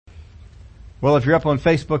Well, if you're up on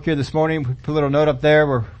Facebook here this morning, put a little note up there.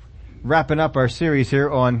 We're wrapping up our series here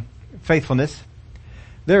on faithfulness.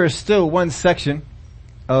 There is still one section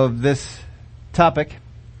of this topic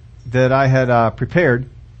that I had prepared,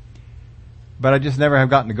 but I just never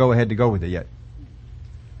have gotten to go ahead to go with it yet.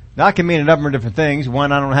 Now, it can mean a number of different things.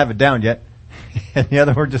 One, I don't have it down yet, and the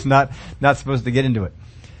other, we're just not supposed to get into it.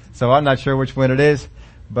 So I'm not sure which one it is,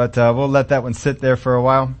 but we'll let that one sit there for a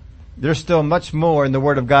while. There's still much more in the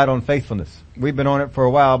Word of God on faithfulness. We've been on it for a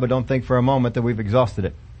while, but don't think for a moment that we've exhausted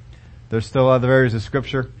it. There's still other areas of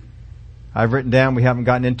Scripture I've written down we haven't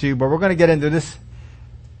gotten into, but we're going to get into this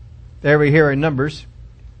area here in Numbers.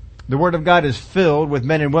 The Word of God is filled with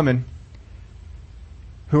men and women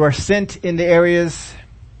who are sent into areas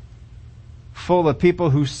full of people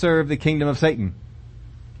who serve the kingdom of Satan.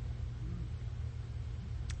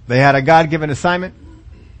 They had a God-given assignment,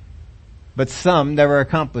 but some never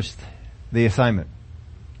accomplished the assignment.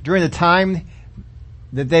 During the time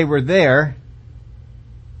that they were there,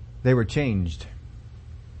 they were changed.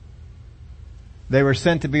 They were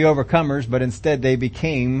sent to be overcomers, but instead they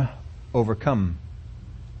became overcome.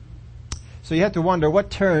 So you have to wonder what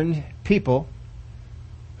turned people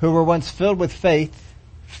who were once filled with faith,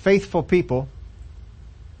 faithful people,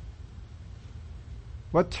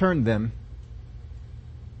 what turned them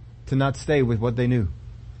to not stay with what they knew?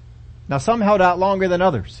 Now, some held out longer than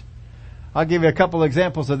others. I'll give you a couple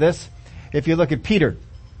examples of this. If you look at Peter.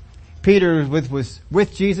 Peter was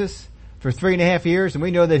with Jesus for 3.5 years, and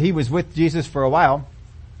we know that he was with Jesus for a while,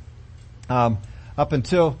 up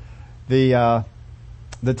until the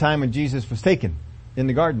time when Jesus was taken in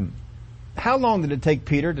the garden. How long did it take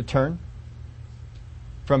Peter to turn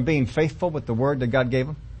from being faithful with the word that God gave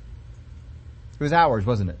him? It was hours,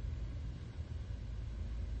 wasn't it?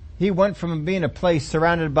 He went from being a place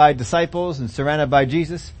surrounded by disciples and surrounded by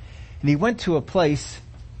Jesus, and he went to a place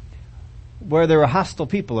where there were hostile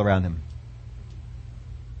people around him.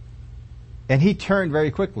 And he turned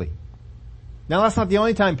very quickly. Now, that's not the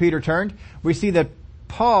only time Peter turned. We see that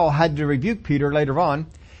Paul had to rebuke Peter later on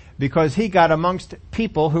because he got amongst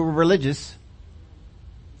people who were religious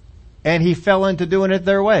and he fell into doing it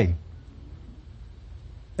their way.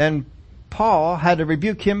 And Paul had to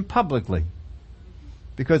rebuke him publicly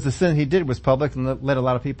because the sin he did was public and led a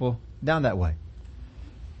lot of people down that way.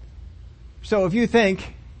 So if you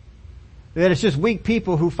think that it's just weak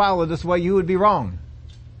people who follow this way, you would be wrong.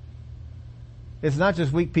 It's not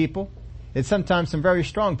just weak people. It's sometimes some very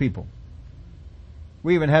strong people.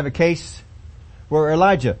 We even have a case where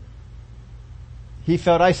Elijah, he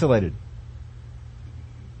felt isolated.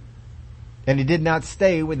 And he did not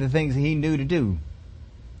stay with the things he knew to do.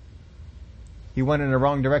 He went in the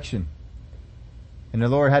wrong direction. And the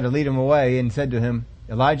Lord had to lead him away and said to him,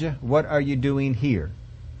 Elijah, what are you doing here?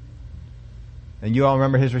 And you all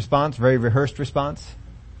remember his response, very rehearsed response.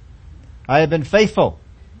 I have been faithful.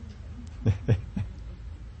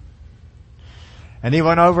 And he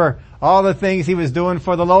went over all the things he was doing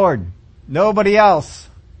for the Lord. Nobody else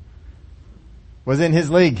was in his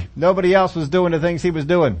league. Nobody else was doing the things he was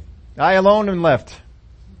doing. I alone am left.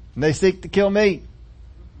 And they seek to kill me.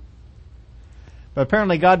 But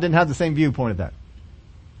apparently God didn't have the same viewpoint of that.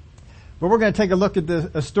 But we're going to take a look at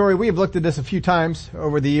a story. We have looked at this a few times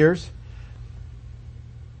over the years.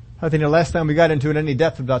 I think the last time we got into it in any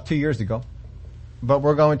depth was about 2 years ago. But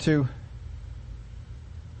we're going to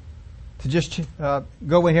just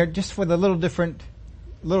go in here just with a little different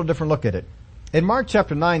look at it. In Mark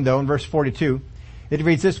chapter 9 though, in verse 42, it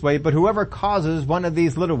reads this way, but whoever causes one of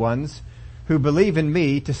these little ones who believe in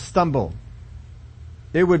me to stumble,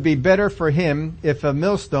 it would be better for him if a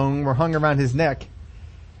millstone were hung around his neck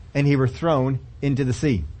and he were thrown into the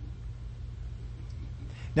sea.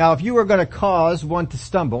 Now, if you were going to cause one to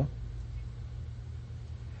stumble,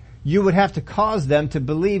 you would have to cause them to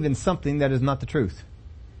believe in something that is not the truth.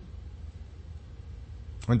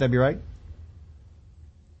 Wouldn't that be right?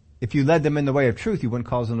 If you led them in the way of truth, you wouldn't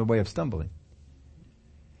cause them in the way of stumbling.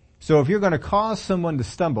 So if you're going to cause someone to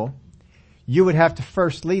stumble, you would have to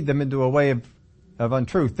first lead them into a way of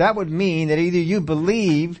untruth. That would mean that either you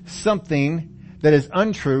believe something that is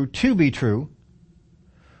untrue to be true,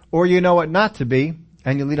 or you know it not to be,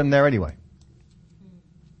 and you lead them there anyway.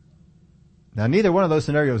 Now, neither one of those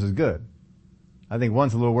scenarios is good. I think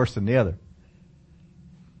one's a little worse than the other.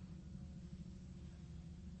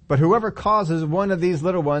 But whoever causes one of these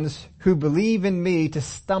little ones who believe in me to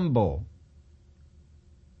stumble.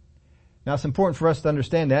 Now, it's important for us to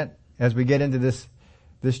understand that as we get into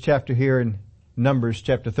this chapter here in Numbers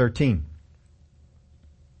chapter 13.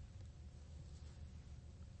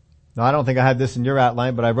 Now, I don't think I have this in your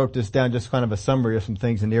outline, but I wrote this down, just kind of a summary of some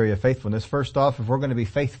things in the area of faithfulness. First off, if we're going to be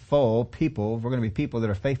faithful people, if we're going to be people that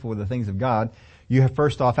are faithful with the things of God, you have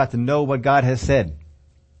first off have to know what God has said.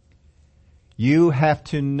 You have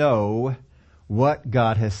to know what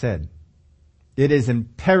God has said. It is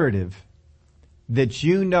imperative that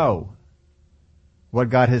you know what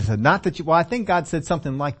God has said. Not that I think God said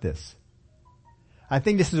something like this. I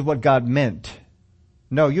think this is what God meant.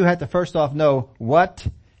 No, you have to first off know, what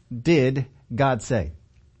did God say?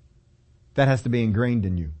 That has to be ingrained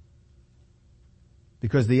in you.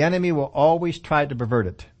 Because the enemy will always try to pervert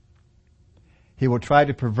it. He will try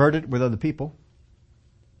to pervert it with other people.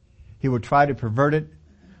 He will try to pervert it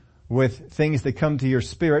with things that come to your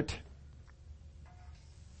spirit.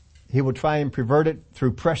 He will try and pervert it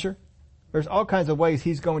through pressure. There's all kinds of ways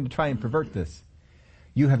he's going to try and pervert this.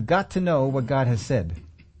 You have got to know what God has said,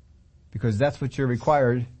 because that's what you're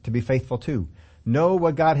required to be faithful to. Know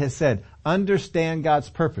what God has said. Understand God's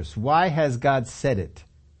purpose. Why has God said it?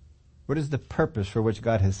 What is the purpose for which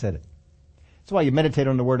God has said it? That's why you meditate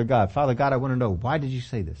on the Word of God. Father God, I want to know, why did you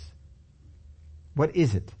say this? What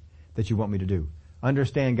is it that you want me to do?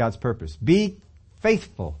 Understand God's purpose. Be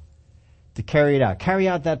faithful to carry it out. Carry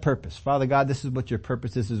out that purpose. Father God, this is what your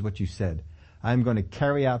purpose, this is what you said. I'm going to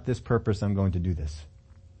carry out this purpose. I'm going to do this.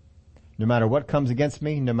 No matter what comes against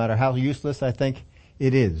me, no matter how useless I think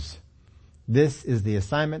it is. This is the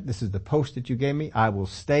assignment. This is the post that you gave me. I will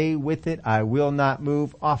stay with it. I will not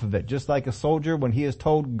move off of it. Just like a soldier, when he is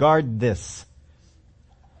told, guard this,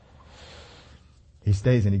 he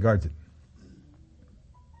stays and he guards it.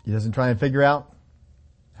 He doesn't try and figure out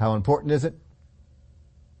how important is it.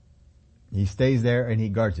 He stays there and he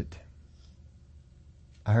guards it.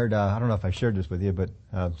 I heard, I don't know if I shared this with you, but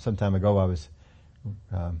some time ago I was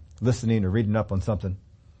listening or reading up on something.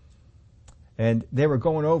 And they were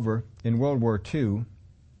going over in World War II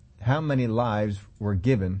how many lives were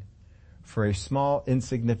given for a small,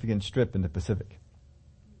 insignificant strip in the Pacific.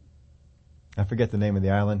 I forget the name of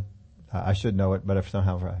the island. I should know it, but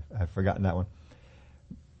somehow I've forgotten that one.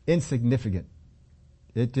 Insignificant.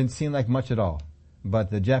 It didn't seem like much at all.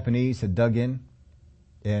 But the Japanese had dug in,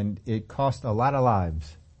 and it cost a lot of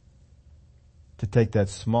lives to take that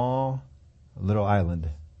small little island.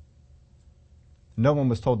 No one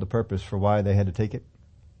was told the purpose for why they had to take it.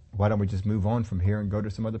 Why don't we just move on from here and go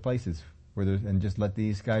to some other places and just let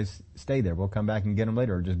these guys stay there? We'll come back and get them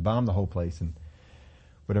later, or just bomb the whole place and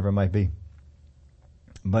whatever it might be.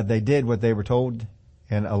 But they did what they were told,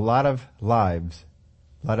 and a lot of lives,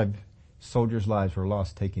 a lot of soldiers' lives were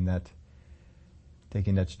lost taking that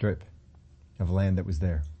strip of land that was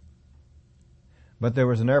there. But there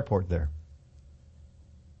was an airport there.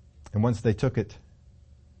 And once they took it,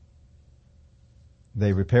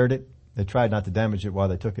 they repaired it. They tried not to damage it while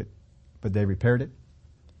they took it, but they repaired it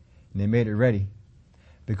and they made it ready.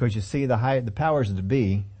 Because you see, the powers that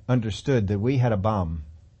be understood that we had a bomb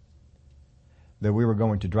that we were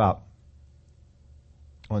going to drop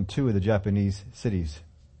on 2 of the Japanese cities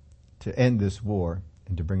to end this war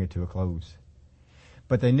and to bring it to a close.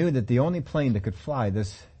 But they knew that the only plane that could fly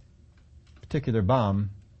this particular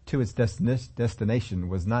bomb to its destination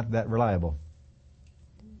was not that reliable.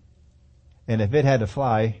 And if it had to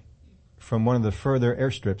fly from one of the further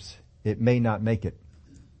airstrips, it may not make it.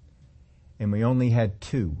 And we only had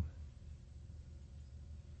 2.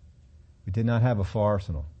 We did not have a full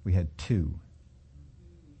arsenal. We had 2.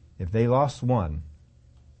 If they lost one,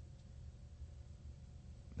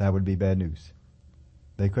 that would be bad news.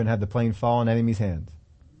 They couldn't have the plane fall in enemy's hands.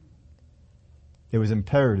 It was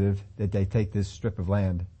imperative that they take this strip of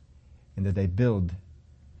land and that they build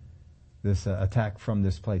this attack from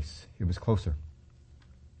this place. It was closer.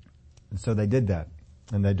 And so they did that.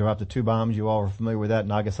 And they dropped the 2 bombs. You all are familiar with that.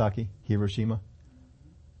 Nagasaki, Hiroshima.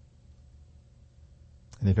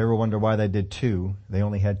 And if you ever wonder why they did 2, they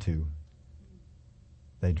only had 2.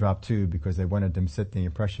 They dropped 2 because they wanted them to set the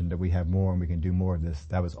impression that we have more and we can do more of this.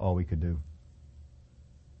 That was all we could do.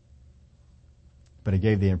 But it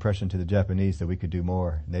gave the impression to the Japanese that we could do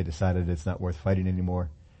more. And they decided it's not worth fighting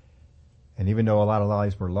anymore. And even though a lot of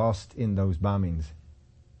lives were lost in those bombings,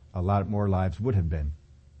 a lot more lives would have been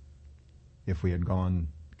if we had gone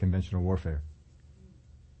conventional warfare.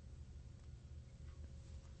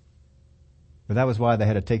 But that was why they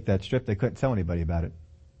had to take that strip. They couldn't tell anybody about it.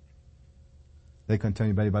 They couldn't tell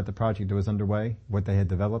anybody about the project that was underway, what they had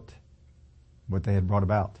developed, what they had brought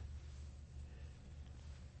about.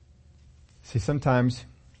 See, sometimes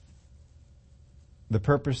the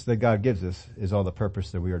purpose that God gives us is all the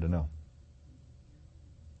purpose that we are to know.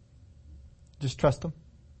 Just trust Him.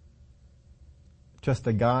 Trust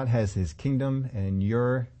that God has His kingdom and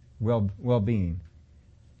your well-being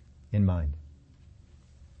in mind.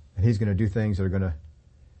 And He's going to do things that are going to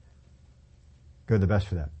go the best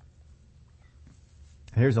for that.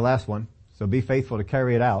 And here's the last one. So be faithful to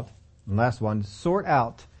carry it out. And last one, sort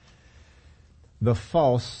out the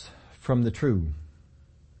false from the true.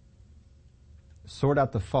 Sort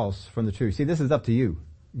out the false from the true. See, this is up to you.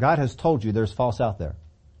 God has told you there's false out there.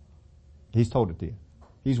 He's told it to you.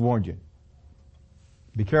 He's warned you.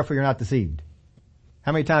 Be careful you're not deceived.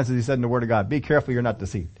 How many times has He said in the Word of God, be careful you're not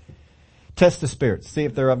deceived? Test the spirits. See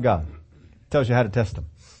if they're of God. Tells you how to test them.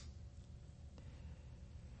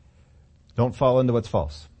 Don't fall into what's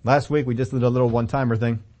false. Last week we just did a little one-timer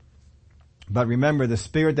thing. But remember, the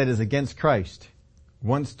spirit that is against Christ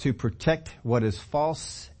wants to protect what is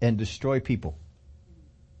false and destroy people.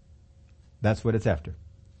 That's what it's after.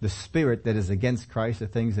 The spirit that is against Christ, the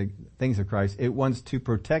things of Christ, it wants to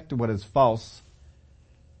protect what is false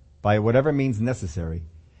by whatever means necessary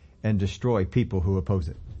and destroy people who oppose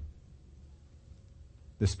it.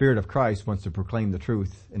 The Spirit of Christ wants to proclaim the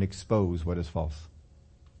truth and expose what is false.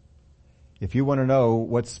 If you want to know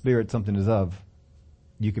what spirit something is of,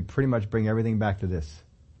 you could pretty much bring everything back to this,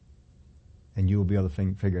 and you will be able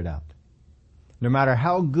to figure it out. No matter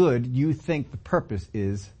how good you think the purpose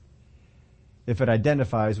is, if it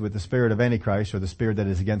identifies with the spirit of Antichrist or the spirit that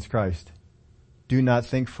is against Christ, do not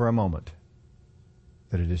think for a moment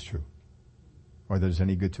that it is true or there's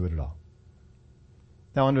any good to it at all.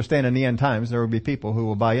 Now understand, in the end times there will be people who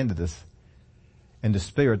will buy into this, and the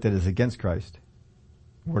spirit that is against Christ,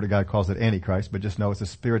 the Word of God calls it Antichrist, but just know it's a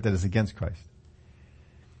spirit that is against Christ.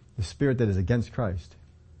 The spirit that is against Christ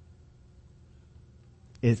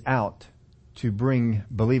is out to bring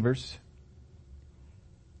believers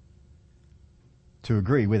to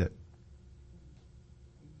agree with it.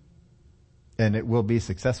 And it will be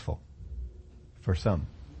successful for some.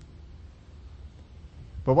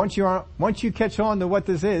 But once you catch on to what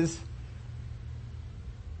this is,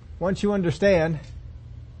 once you understand,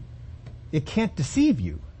 it can't deceive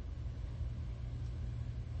you.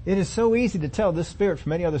 It is so easy to tell this spirit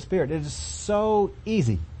from any other spirit. It is so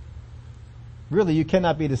easy. Really, you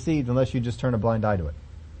cannot be deceived unless you just turn a blind eye to it.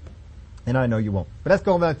 And I know you won't. But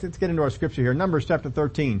let's get into our scripture here. Numbers chapter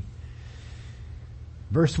 13.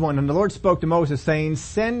 Verse 1. And the Lord spoke to Moses, saying,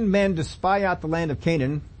 send men to spy out the land of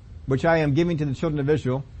Canaan, which I am giving to the children of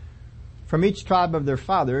Israel. From each tribe of their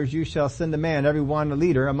fathers you shall send a man, every one a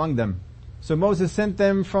leader among them. So Moses sent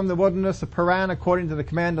them from the wilderness of Paran according to the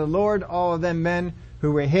command of the Lord, all of them men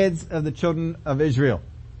who were heads of the children of Israel.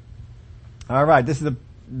 All right, this is a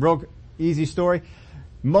real easy story.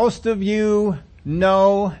 Most of you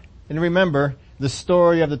know and remember the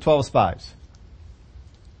story of the 12 spies.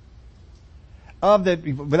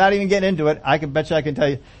 Without even getting into it, I can tell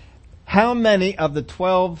you, how many of the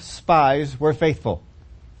 12 spies were faithful?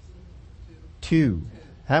 2.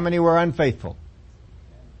 How many were unfaithful?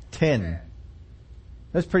 10.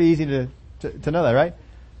 That's pretty easy to know that, right?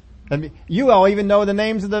 And you all even know the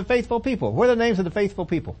names of the faithful people. What are the names of the faithful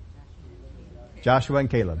people? Joshua and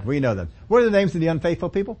Caleb. We know them. What are the names of the unfaithful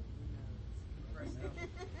people?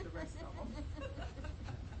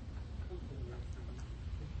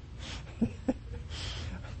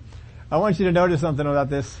 I want you to notice something about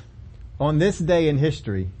this. On this day in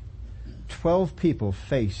history, 12 people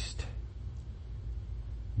faced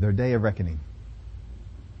their day of reckoning.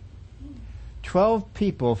 12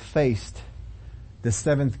 people faced the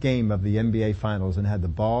 7th game of the NBA Finals and had the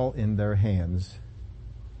ball in their hands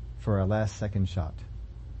for a last second shot.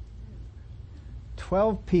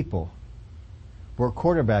 12 people were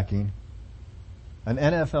quarterbacking an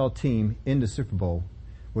NFL team in the Super Bowl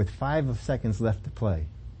with 5 seconds left to play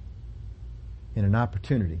in an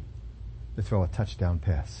opportunity to throw a touchdown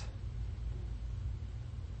pass.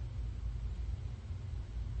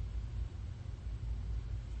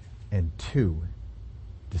 And 2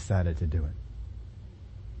 decided to do it.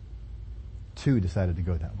 2 decided to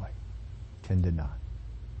go that way. 10 did not.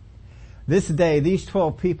 This day, these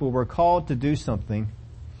 12 people were called to do something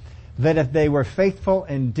that if they were faithful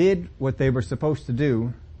and did what they were supposed to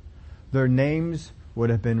do, their names would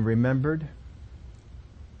have been remembered.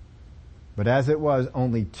 But as it was,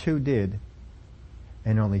 only 2 did,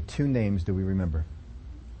 and only 2 names do we remember.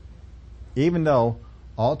 Even though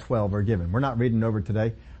all 12 are given. We're not reading over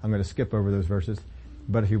today. I'm going to skip over those verses.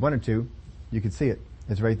 But if you wanted to, you could see it.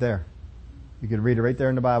 It's right there. You could read it right there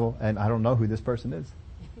in the Bible, and I don't know who this person is.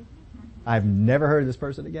 I've never heard of this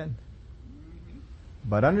person again.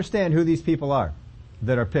 But understand who these people are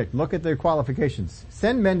that are picked. Look at their qualifications.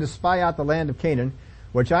 Send men to spy out the land of Canaan,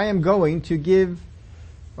 which I am giving to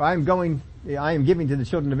the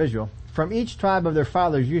children of Israel. From each tribe of their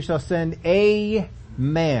fathers you shall send a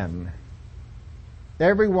man.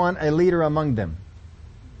 everyone a leader among them.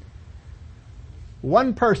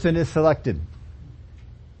 One person is selected.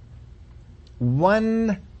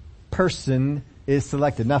 One person is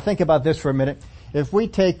selected. Now think about this for a minute. If we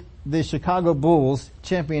take the Chicago Bulls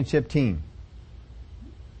championship team,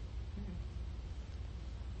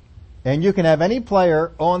 and you can have any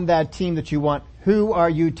player on that team that you want, who are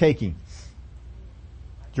you taking?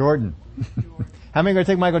 Jordan. How many are going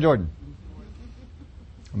to take Michael Jordan?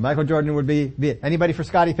 Michael Jordan would be it. Anybody for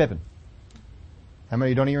Scottie Pippen? How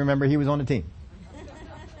many don't even remember he was on the team?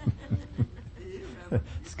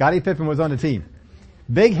 Scottie Pippen was on the team.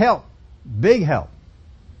 Big help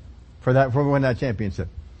for winning that championship.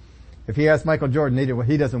 If he asked Michael Jordan,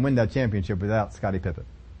 he doesn't win that championship without Scottie Pippen.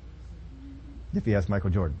 If he asked Michael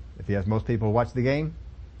Jordan. If he asked most people who watch the game,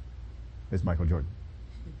 it's Michael Jordan.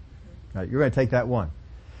 All right, you're going to take that one.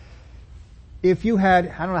 If you had,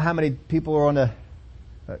 I don't know how many people were on the,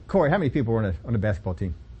 Corey, how many people were on the basketball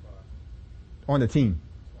team? On the team.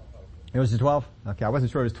 It was 12? Okay, I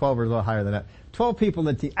wasn't sure it was 12 or a little higher than that. 12 people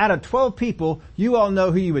in the team. Out of 12 people, you all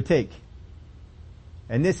know who you would take.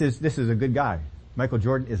 And this is a good guy. Michael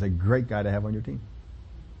Jordan is a great guy to have on your team.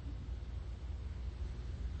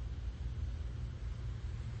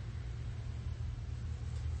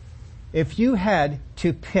 If you had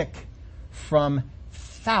to pick from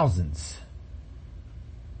thousands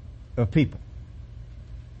of people.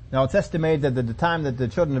 Now it's estimated that at the time that the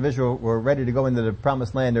children of Israel were ready to go into the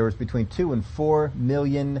promised land, there was between 2 and 4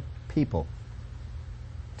 million people.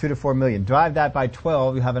 2 to 4 million. Divide that by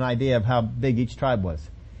 12, you have an idea of how big each tribe was.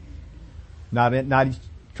 Not each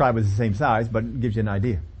tribe was the same size, but it gives you an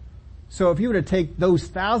idea. So if you were to take those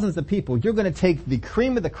thousands of people, you're going to take the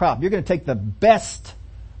cream of the crop. You're going to take the best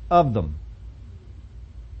of them.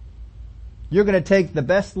 You're going to take the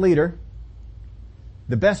best leader,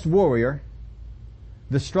 the best warrior,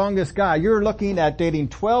 the strongest guy. You're looking at dating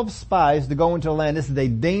 12 spies to go into the land. This is a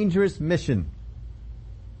dangerous mission.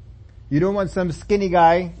 You don't want some skinny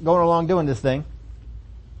guy going along doing this thing.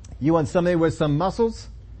 You want somebody with some muscles,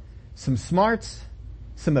 some smarts,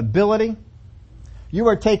 some ability. You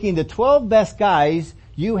are taking the 12 best guys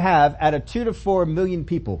you have out of 2 to 4 million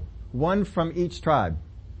people. One from each tribe.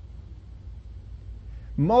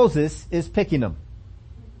 Moses is picking them.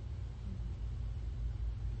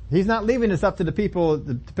 He's not leaving this up to the people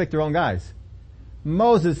to pick their own guys.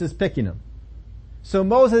 Moses is picking them. So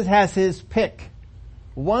Moses has his pick.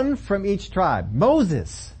 One from each tribe.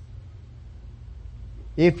 Moses.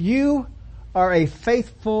 If you are a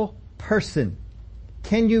faithful person,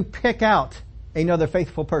 can you pick out another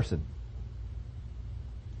faithful person?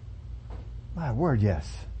 My word,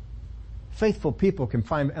 yes. Faithful people can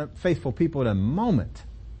find faithful people in a moment.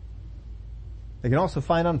 They can also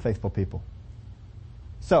find unfaithful people.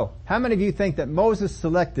 So, how many of you think that Moses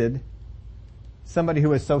selected somebody who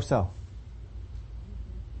was so-so?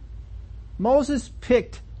 Moses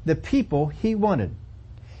picked the people he wanted.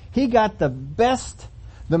 He got the best,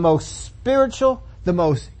 the most spiritual, the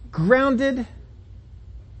most grounded.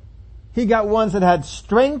 He got ones that had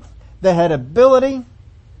strength, that had ability.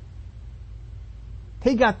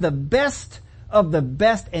 He got the best of the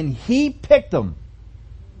best, and he picked them.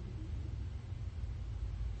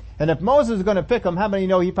 And if Moses is going to pick them, how many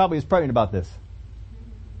know he probably was praying about this?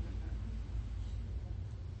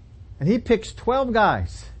 And he picks 12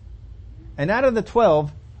 guys. And out of the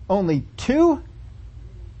 12, only 2.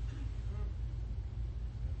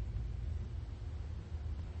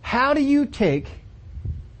 How do you take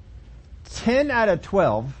 10 out of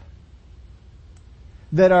 12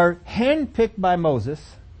 that are handpicked by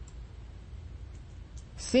Moses,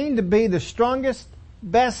 seen to be the strongest,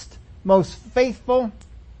 best, most faithful?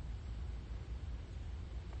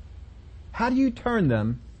 How do you turn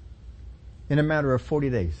them in a matter of 40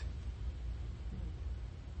 days?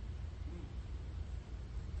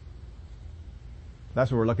 That's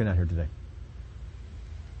what we're looking at here today.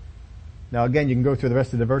 Now again, you can go through the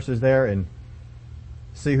rest of the verses there and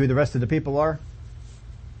see who the rest of the people are.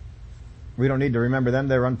 We don't need to remember them.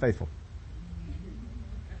 They're unfaithful.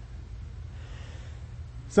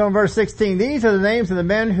 So in verse 16, these are the names of the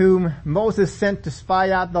men whom Moses sent to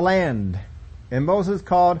spy out the land. And Moses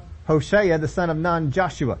called Hoshea, the son of Nun,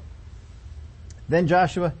 Joshua. Then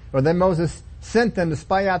Moses sent them to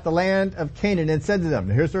spy out the land of Canaan and said to them,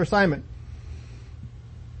 here's their assignment.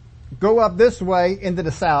 Go up this way into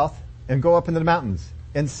the south and go up into the mountains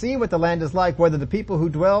and see what the land is like, whether the people who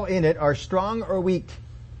dwell in it are strong or weak,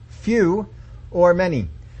 few or many,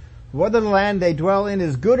 whether the land they dwell in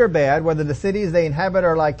is good or bad, whether the cities they inhabit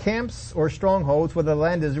are like camps or strongholds, whether the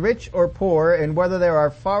land is rich or poor, and whether there are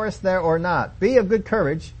forests there or not. Be of good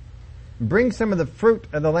courage. Bring some of the fruit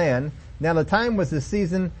of the land, Now the time was the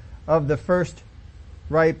season of the first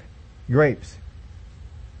ripe grapes.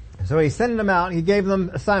 So he sent them out. He gave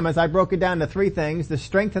them assignments. I broke it down to 3 things: the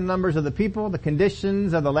strength and numbers of the people, the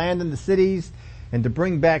conditions of the land and the cities, and to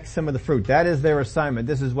bring back some of the fruit. That is their assignment.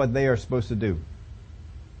 This is what they are supposed to do.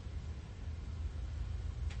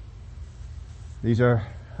 These are,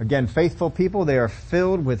 again, faithful people. They are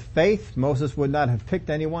filled with faith. Moses would not have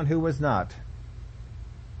picked anyone who was not.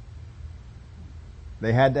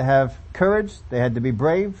 They had to have courage. They had to be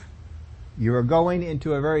brave. You are going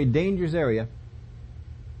into a very dangerous area.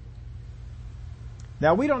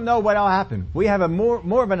 Now we don't know what all happened. We have a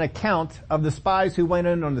more of an account of the spies who went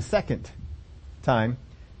in on the second time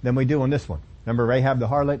than we do on this one. Remember Rahab the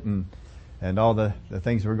harlot and all the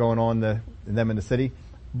things that were going on them in the city.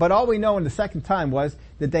 But all we know in the second time was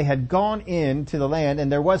that they had gone into the land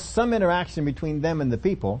and there was some interaction between them and the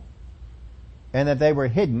people, and that they were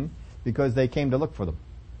hidden because they came to look for them.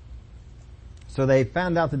 So they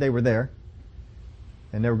found out that they were there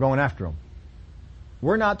and they were going after them.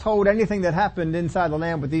 We're not told anything that happened inside the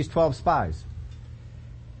land with these 12 spies.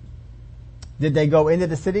 Did they go into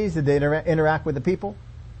the cities? Did they interact with the people?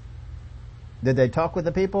 Did they talk with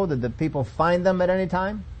the people? Did the people find them at any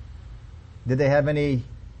time? Did they have any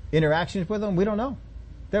interactions with them? We don't know.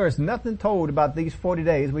 There is nothing told about these 40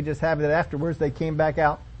 days. We just have that afterwards they came back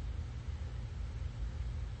out.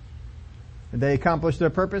 Did they accomplish their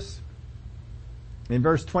purpose? In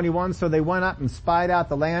verse 21, so they went up and spied out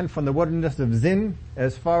the land from the wilderness of Zin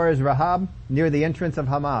as far as Rahab, near the entrance of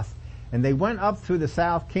Hamath. And they went up through the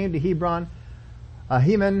south, came to Hebron.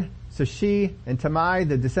 Ahiman, Sashi, and Tamai,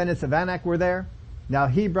 the descendants of Anak, were there. Now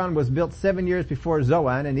Hebron was built 7 years before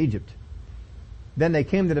Zoan in Egypt. Then they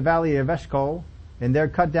came to the valley of Eshcol, and there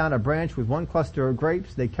cut down a branch with 1 cluster of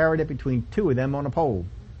grapes. They carried it between 2 of them on a pole.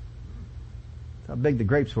 That's how big the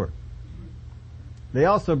grapes were. They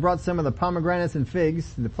also brought some of the pomegranates and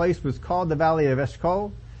figs. The place was called the valley of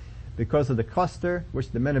Eshcol because of the cluster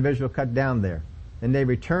which the men of Israel cut down there. And they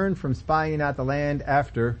returned from spying out the land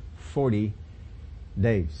after 40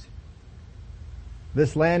 days.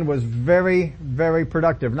 This land was very, very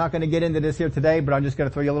productive. I'm not going to get into this here today, but I'm just going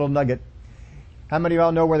to throw you a little nugget. How many of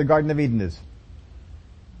y'all know where the Garden of Eden is?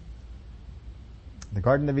 The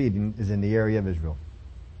Garden of Eden is in the area of Israel.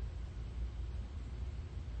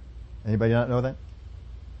 Anybody not know that?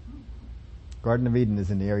 Garden of Eden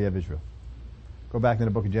is in the area of Israel. Go back in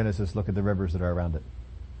the book of Genesis, look at the rivers that are around it.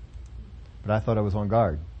 But I thought it was on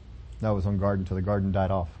guard. No, it was on guard until the garden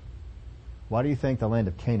died off. Why do you think the land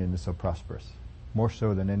of Canaan is so prosperous? More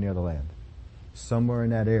so than any other land. Somewhere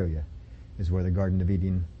in that area is where the Garden of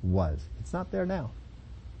Eden was. It's not there now.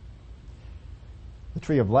 The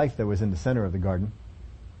tree of life that was in the center of the garden,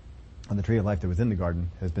 and the tree of life that was in the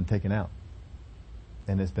garden, has been taken out.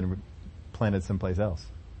 And it's been planted someplace else.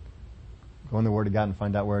 Go in the Word of God and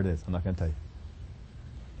find out where it is. I'm not going to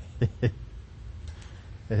tell you.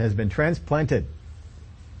 It has been transplanted.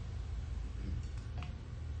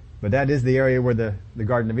 But that is the area where the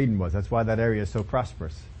Garden of Eden was. That's why that area is so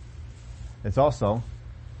prosperous. It's also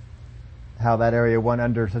how that area went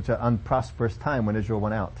under such an unprosperous time when Israel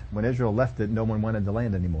went out. When Israel left it, no one wanted the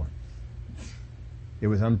land anymore. It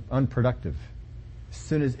was unproductive. As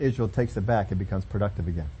soon as Israel takes it back, it becomes productive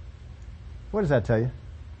again. What does that tell you?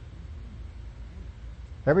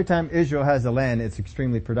 Every time Israel has the land, it's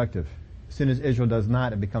extremely productive. As soon as Israel does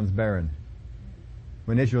not, it becomes barren.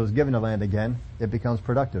 When Israel is given the land again, it becomes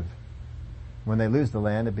productive. When they lose the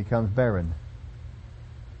land, it becomes barren.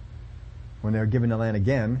 When they're given the land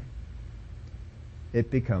again,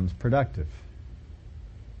 it becomes productive.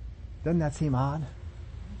 Doesn't that seem odd?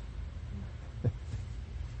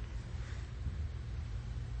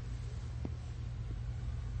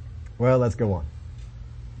 Well, let's go on.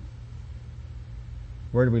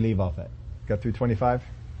 Where did we leave off at? Got through 25?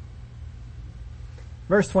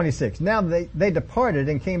 Verse 26. Now they departed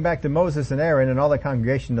and came back to Moses and Aaron and all the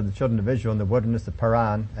congregation of the children of Israel in the wilderness of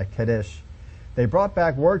Paran at Kadesh. They brought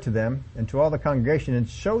back word to them and to all the congregation and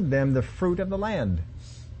showed them the fruit of the land.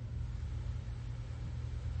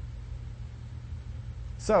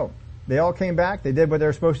 So, they all came back. They did what they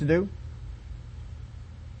were supposed to do.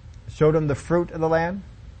 Showed them the fruit of the land.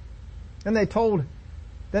 And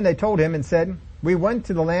then they told him and said, we went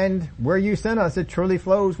to the land where you sent us. It truly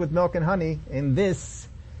flows with milk and honey, and this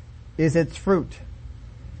is its fruit.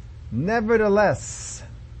 Nevertheless,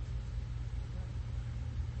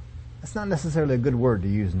 that's not necessarily a good word to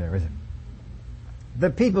use in there, is it? The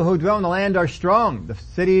people who dwell in the land are strong. The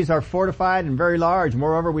cities are fortified and very large.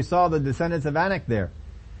 Moreover, we saw the descendants of Anak there.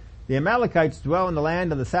 The Amalekites dwell in the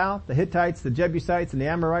land of the south. The Hittites, the Jebusites, and the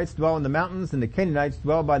Amorites dwell in the mountains, and the Canaanites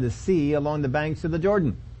dwell by the sea along the banks of the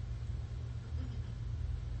Jordan.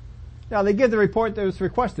 Now they give the report that was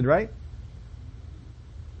requested, right?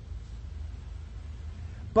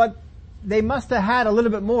 But they must have had a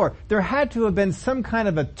little bit more. There had to have been some kind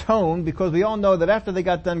of a tone, because we all know that after they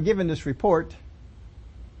got done giving this report,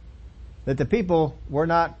 that the people were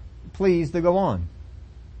not pleased to go on.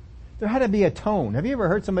 There had to be a tone. Have you ever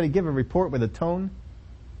heard somebody give a report with a tone?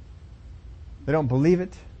 They don't believe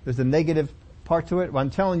it. There's a negative part to it. Well,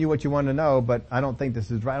 I'm telling you what you want to know, but I don't think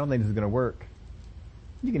this is right. I don't think this is going to work.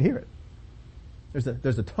 You can hear it.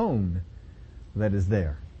 There's a tone that is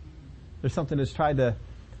there. There's something that's tried to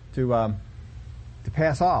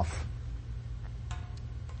pass off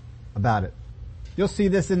about it. You'll see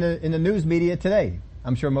this in the news media today.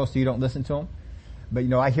 I'm sure most of you don't listen to them,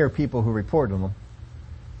 but I hear people who report on them.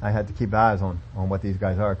 I had to keep eyes on what these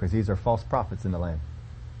guys are, because these are false prophets in the land.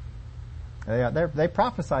 They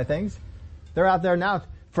prophesy things. They're out there now.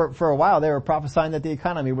 For a while, they were prophesying that the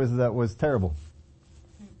economy was terrible,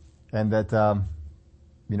 and that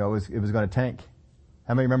it was going to tank.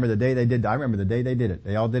 How many remember the day they did? I remember the day they did it.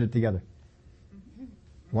 They all did it together.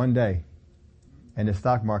 One day, and the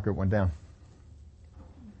stock market went down.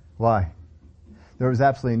 Why? There was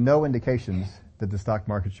absolutely no indications that the stock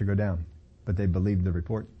market should go down, but they believed the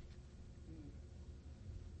report.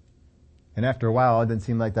 And after a while, it didn't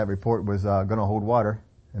seem like that report was going to hold water,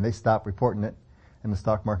 and they stopped reporting it, and the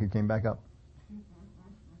stock market came back up.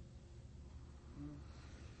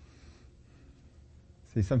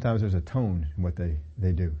 See, sometimes there's a tone in what they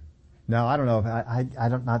do. Now, I don't know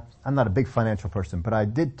if I'm not a big financial person, but I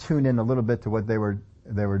did tune in a little bit to what they were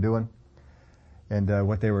doing and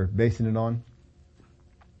what they were basing it on.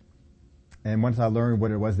 And once I learned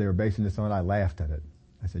what it was they were basing this on, I laughed at it.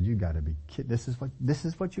 I said, "You got to be kidding! This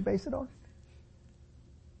is what you base it on?"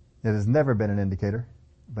 It has never been an indicator,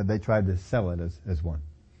 but they tried to sell it as one.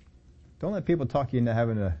 Don't let people talk you into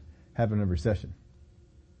having a recession.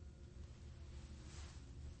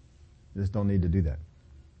 You just don't need to do that.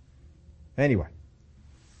 Anyway,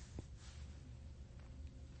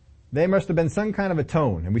 there must have been some kind of a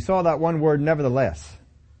tone, and we saw that one word, nevertheless,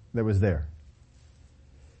 that was there.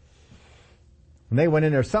 When they went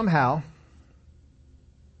in there, somehow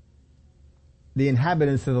the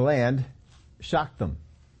inhabitants of the land shocked them.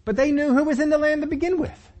 But they knew who was in the land to begin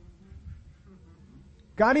with.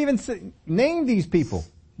 God even named these people.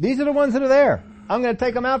 These are the ones that are there. I'm going to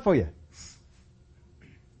take them out for you.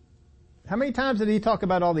 How many times did he talk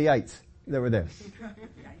about all the ites that were there?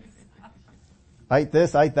 Ite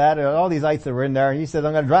this, ite that, all these ites that were in there. And he said,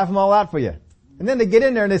 I'm going to drive them all out for you. And then they get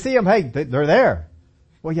in there and they see them. Hey, they're there.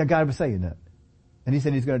 Well, yeah, God was saying that. And he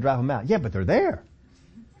said he's going to drive them out. Yeah, but they're there.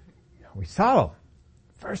 We saw them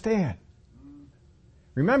firsthand.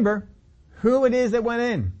 Remember who it is that went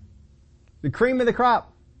in. The cream of the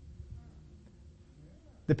crop.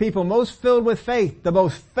 The people most filled with faith. The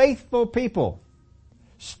most faithful people.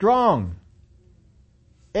 Strong.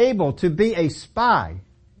 Able to be a spy.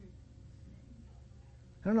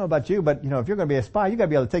 I don't know about you, but if you're going to be a spy, you got to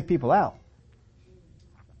be able to take people out.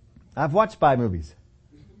 I've watched spy movies.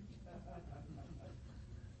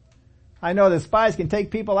 I know that spies can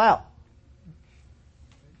take people out.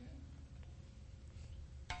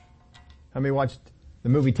 How many watched the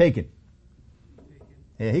movie Taken?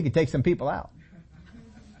 Yeah, he could take some people out.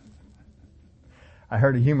 I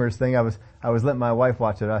heard a humorous thing. I was letting my wife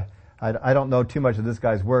watch it. I don't know too much of this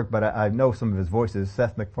guy's work, but I know some of his voices.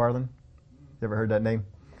 Seth MacFarlane. You ever heard that name?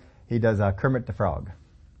 He does Kermit the Frog.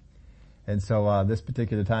 And so this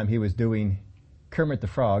particular time he was doing Kermit the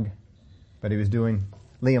Frog, but he was doing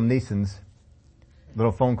Liam Neeson's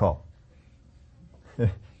little phone call.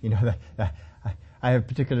 I have a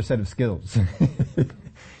particular set of skills.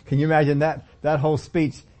 Can you imagine that whole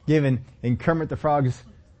speech given in Kermit the Frog's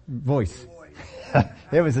voice?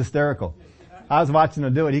 It was hysterical. I was watching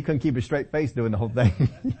him do it. He couldn't keep a straight face doing the whole thing.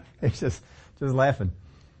 He's just laughing.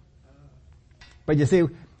 But you see,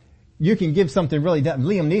 you can give something really dumb.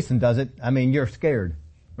 Liam Neeson does it. I mean, you're scared.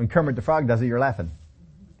 When Kermit the Frog does it, you're laughing.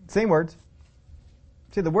 Same words.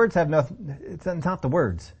 See, the words have nothing. It's not the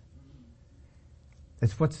words.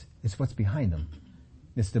 It's what's behind them.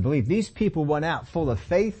 It's the belief. These people went out full of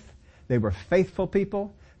faith. They were faithful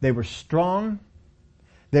people. They were strong.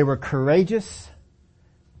 They were courageous.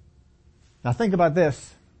 Now think about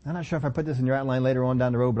this. I'm not sure if I put this in your outline later on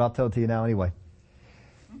down the road, but I'll tell it to you now anyway.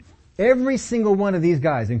 Every single one of these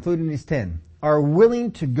guys, including these 10, are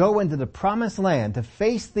willing to go into the promised land to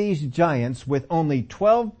face these giants with only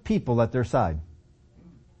 12 people at their side.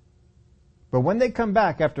 But when they come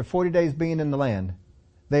back after 40 days being in the land,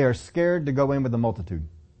 they are scared to go in with the multitude.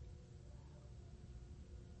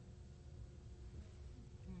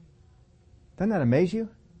 Doesn't that amaze you?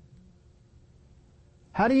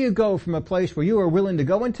 How do you go from a place where you are willing to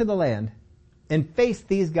go into the land and face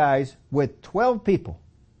these guys with 12 people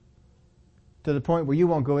to the point where you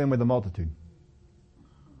won't go in with a multitude?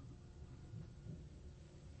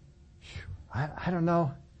 I don't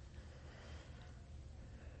know.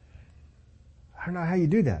 I don't know how you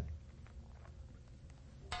do that.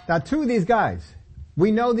 Now, two of these guys,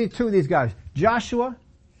 we know the two of these guys. Joshua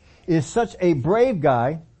is such a brave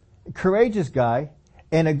guy, courageous guy,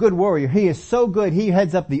 and a good warrior. He is so good, he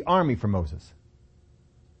heads up the army for Moses.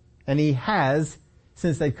 And he has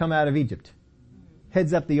since they've come out of Egypt.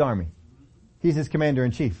 Heads up the army. He's his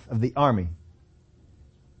commander-in-chief of the army.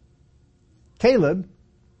 Caleb,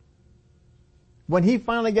 when he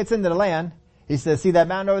finally gets into the land, he says, see that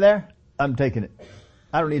mountain over there? I'm taking it.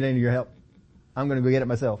 I don't need any of your help. I'm going to go get it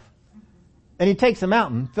myself. And he takes a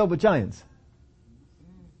mountain filled with giants.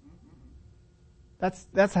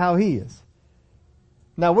 That's how he is.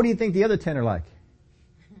 Now, what do you think the other 10 are like?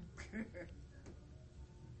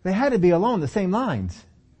 They had to be along the same lines.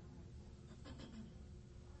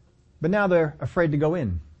 But now they're afraid to go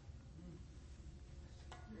in.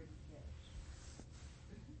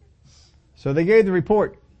 So they gave the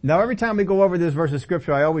report. Now every time we go over this verse of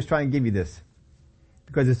scripture, I always try and give you this.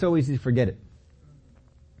 Because it's so easy to forget it.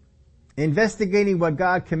 Investigating what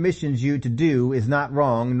God commissions you to do is not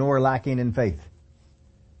wrong, nor lacking in faith.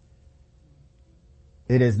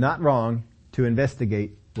 It is not wrong to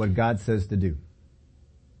investigate what God says to do.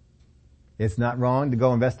 It's not wrong to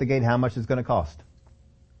go investigate how much it's going to cost.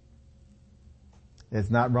 It's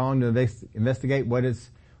not wrong to investigate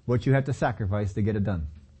what you have to sacrifice to get it done.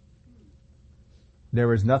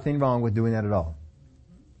 There is nothing wrong with doing that at all.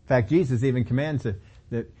 In fact, Jesus even commands that,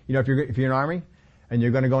 if you're in an army and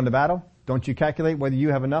you're going to go into battle, don't you calculate whether you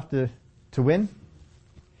have enough to win?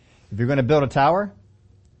 If you're going to build a tower,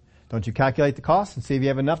 don't you calculate the cost and see if you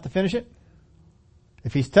have enough to finish it?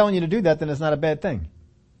 If he's telling you to do that, then it's not a bad thing.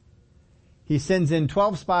 He sends in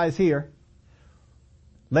 12 spies here.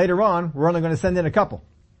 Later on, we're only going to send in a couple.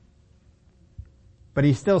 But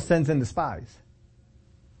he still sends in the spies.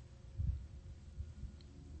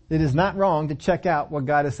 It is not wrong to check out what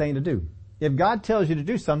God is saying to do. If God tells you to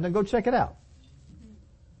do something, go check it out.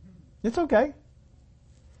 It's okay.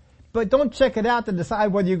 But don't check it out to decide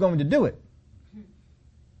whether you're going to do it.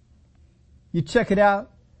 You check it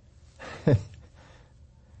out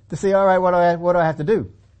to see, all right, what do I have to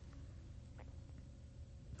do?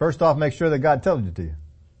 First off, make sure that God tells it to you.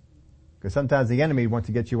 Because sometimes the enemy wants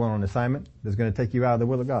to get you on an assignment that's going to take you out of the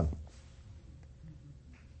will of God.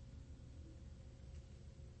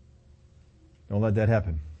 Don't let that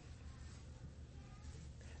happen.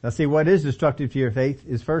 Now see, what is destructive to your faith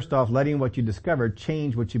is first off letting what you discover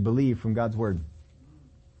change what you believe from God's Word.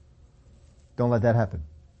 Don't let that happen.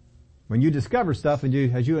 When you discover stuff and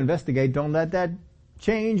as you investigate, don't let that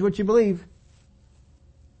change what you believe.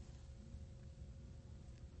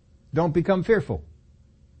 Don't become fearful.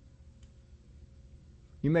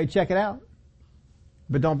 You may check it out,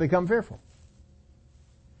 but don't become fearful.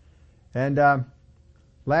 And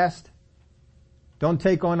last, don't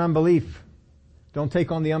take on unbelief. Don't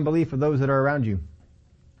take on the unbelief of those that are around you.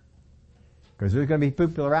 Because there's going to be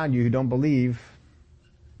people around you who don't believe,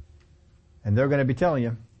 and they're going to be telling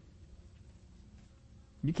you,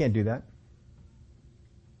 you can't do that.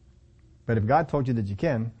 But if God told you that you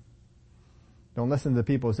can, don't listen to the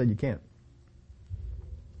people who said you can't.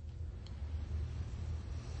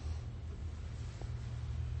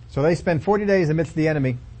 So they spend 40 days amidst the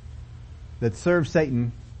enemy that serves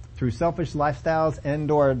Satan through selfish lifestyles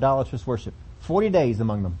and or idolatrous worship. 40 days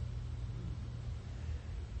among them.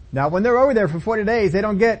 Now when they're over there for 40 days, they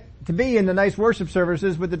don't get to be in the nice worship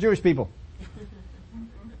services with the Jewish people.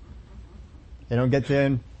 They don't get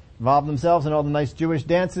to involve themselves in all the nice Jewish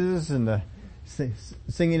dances and the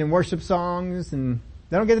singing and worship songs, and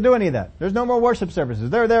they don't get to do any of that. There's no more worship services.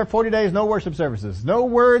 They're there 40 days, no worship services. No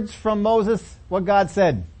words from Moses, what God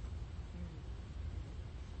said.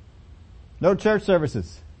 No church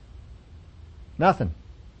services. Nothing.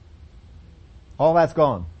 All that's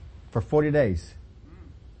gone for 40 days.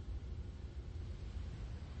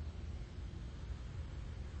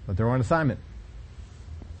 But they're on assignment.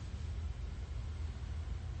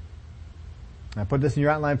 I put this in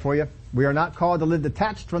your outline for you. We are not called to live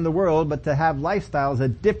detached from the world, but to have lifestyles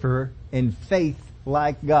that differ in faith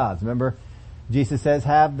like God's. Remember, Jesus says,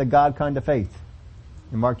 have the God kind of faith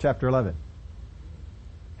in Mark chapter 11.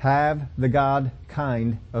 Have the God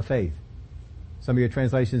kind of faith. Some of your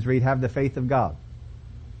translations read, have the faith of God.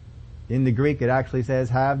 In the Greek, it actually says,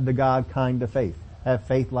 have the God kind of faith. Have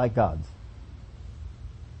faith like God's.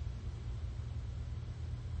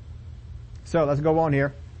 So let's go on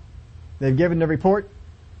here. They've given the report.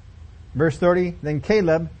 Verse 30, then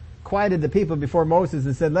Caleb quieted the people before Moses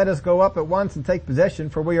and said, let us go up at once and take possession,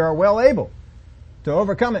 for we are well able to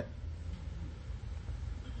overcome it.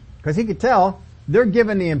 Because he could tell they're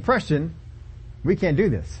given the impression we can't do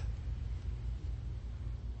this.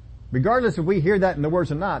 Regardless if we hear that in the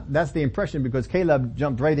words or not, that's the impression because Caleb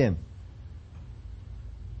jumped right in.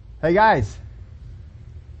 Hey guys,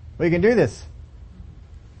 we can do this.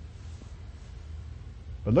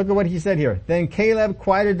 But look at what he said here. Then Caleb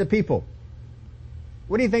quieted the people.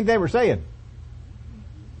 What do you think they were saying?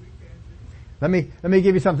 Let me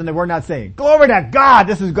give you something that we're not saying. Glory to God,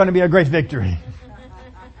 this is going to be a great victory.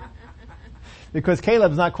 Because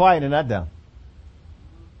Caleb's not quieting that down.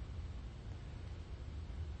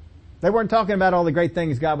 They weren't talking about all the great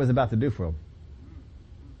things God was about to do for them.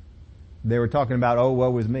 They were talking about, oh,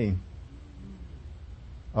 woe is me.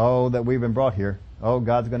 Oh, that we've been brought here. Oh,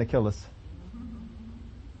 God's going to kill us.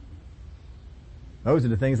 Those are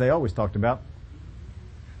the things they always talked about.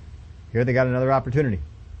 Here they got another opportunity.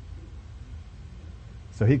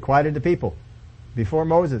 So he quieted the people before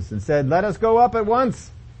Moses and said, let us go up at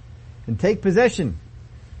once and take possession,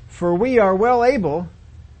 for we are well able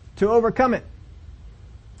to overcome it.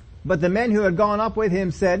 But the men who had gone up with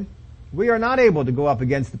him said, we are not able to go up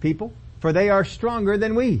against the people, for they are stronger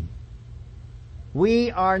than we.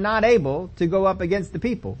 We are not able to go up against the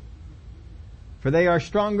people, for they are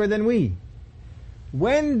stronger than we.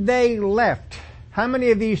 When they left, how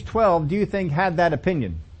many of these 12 do you think had that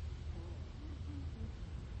opinion?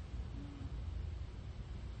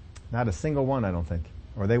 Not a single one, I don't think,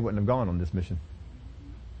 or they wouldn't have gone on this mission.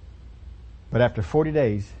 But after 40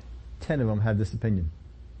 days, 10 of them had this opinion.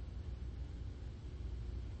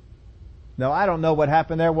 Now, I don't know what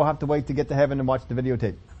happened there. We'll have to wait to get to heaven and watch the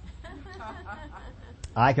videotape.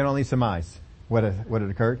 I can only surmise what had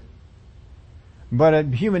occurred. But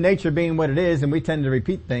human nature being what it is, and we tend to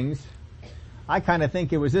repeat things, I kind of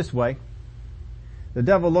think it was this way. The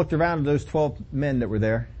devil looked around at those 12 men that were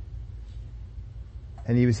there,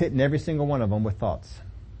 and he was hitting every single one of them with thoughts.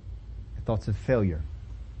 Thoughts of failure.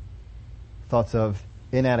 Thoughts of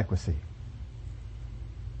inadequacy.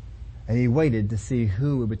 And he waited to see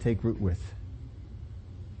who it would take root with.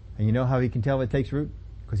 And you know how he can tell it takes root?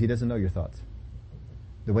 Because he doesn't know your thoughts.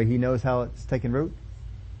 The way he knows how it's taken root?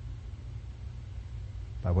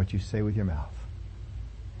 By what you say with your mouth.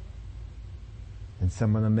 And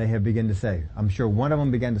some of them may have begun to say, I'm sure one of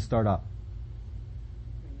them began to start up.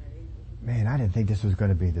 Man, I didn't think this was going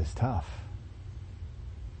to be this tough.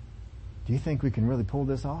 Do you think we can really pull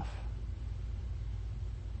this off?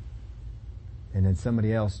 And then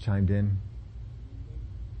somebody else chimed in.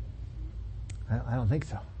 I don't think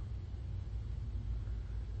so.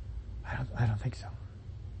 I don't think so.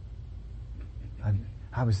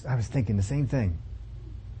 I was thinking the same thing.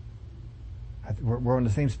 We're on the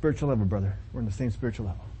same spiritual level, brother. We're on the same spiritual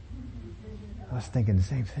level. I was thinking the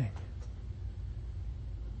same thing.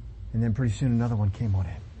 And then pretty soon another one came on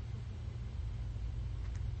in.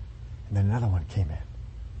 And then another one came in.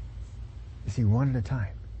 You see, one at a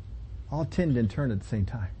time. All 10 didn't turn at the same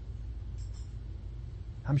time.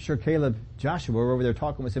 I'm sure Caleb, Joshua were over there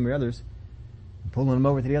talking with some of the others, pulling them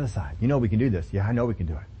over to the other side. You know we can do this. Yeah, I know we can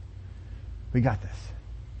do it. We got this.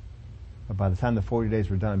 But by the time the 40 days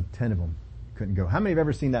were done, 10 of them couldn't go. How many have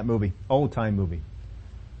ever seen that movie? Old time movie.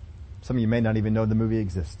 Some of you may not even know the movie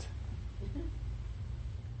exists.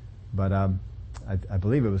 But I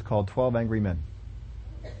believe it was called 12 Angry Men.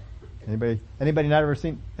 Anybody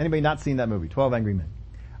not seen that movie? 12 Angry Men.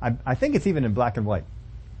 I think it's even in black and white.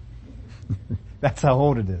 That's how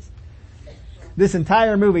old it is. This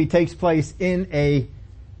entire movie takes place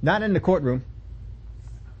not in the courtroom.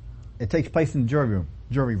 It takes place in the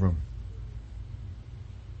jury room.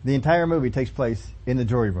 The entire movie takes place in the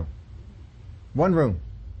jury room. One room.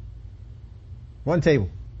 One table.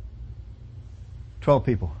 12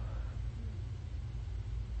 people.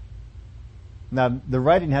 Now, the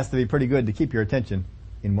writing has to be pretty good to keep your attention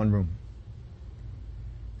in one room.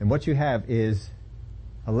 And what you have is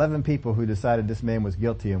 11 people who decided this man was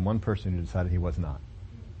guilty and one person who decided he was not.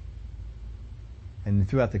 And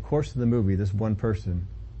throughout the course of the movie, this one person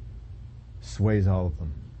sways all of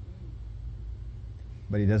them.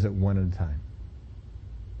 But he does it one at a time.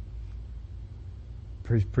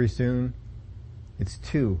 Pretty soon, it's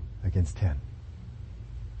 2 against 10.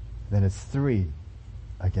 Then it's 3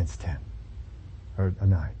 against 10. Or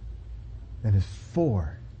 9. Then it's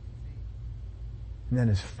 4. And then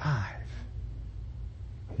it's 5.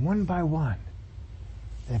 One by one,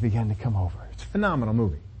 they began to come over. It's a phenomenal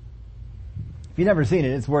movie. If you've never seen it,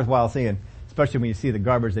 it's worthwhile seeing, especially when you see the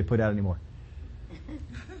garbage they put out anymore.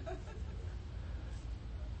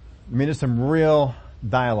 I mean, there's some real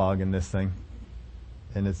dialogue in this thing,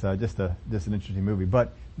 and it's just an interesting movie.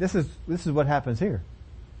 But this is what happens here.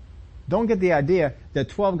 Don't get the idea that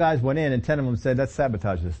 12 guys went in and 10 of them said, let's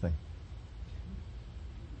sabotage this thing.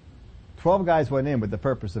 12 guys went in with the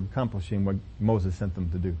purpose of accomplishing what Moses sent them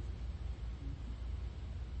to do.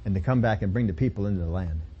 And to come back and bring the people into the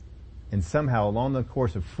land. And somehow along the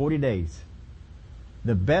course of 40 days,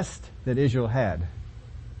 the best that Israel had,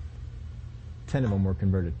 10 of them were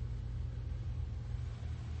converted.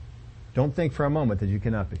 Don't think for a moment that you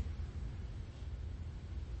cannot be.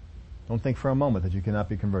 Don't think for a moment that you cannot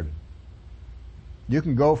be converted. You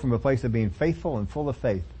can go from a place of being faithful and full of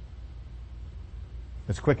faith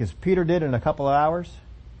as quick as Peter did in a couple of hours,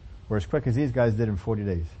 or as quick as these guys did in 40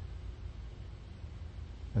 days.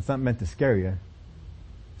 It's not meant to scare you.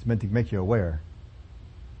 It's meant to make you aware.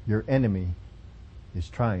 Your enemy is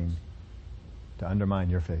trying to undermine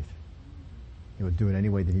your faith. He will do it any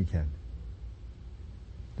way that he can.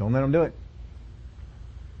 Don't let him do it.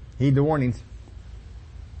 Heed the warnings.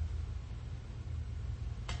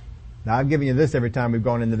 Now I've given you this every time we've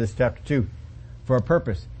gone into this chapter 2 for a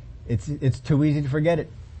purpose. It's too easy to forget it.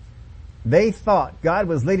 They thought God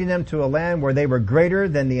was leading them to a land where they were greater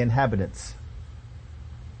than the inhabitants.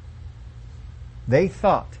 They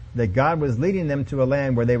thought that God was leading them to a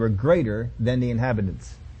land where they were greater than the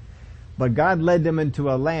inhabitants. But God led them into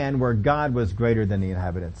a land where God was greater than the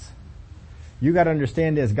inhabitants. You got to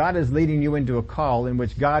understand this. God is leading you into a call in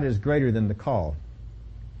which God is greater than the call.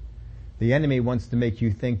 The enemy wants to make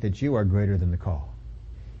you think that you are greater than the call.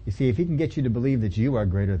 You see, if he can get you to believe that you are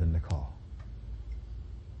greater than the call,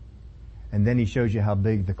 and then he shows you how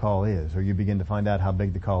big the call is, or you begin to find out how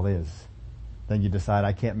big the call is, then you decide,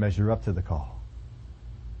 I can't measure up to the call.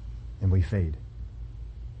 And we fade.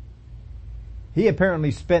 He apparently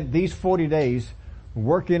spent these 40 days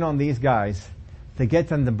working on these guys to get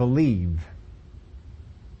them to believe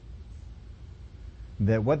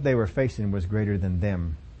that what they were facing was greater than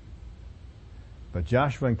them. But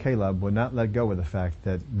Joshua and Caleb would not let go of the fact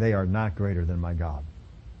that they are not greater than my God.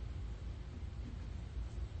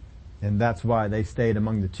 And that's why they stayed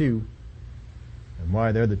among the two, and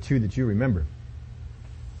why they're the two that you remember.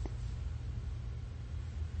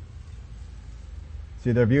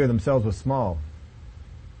 See, their view of themselves was small.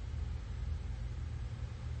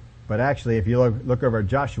 But actually, if you look over at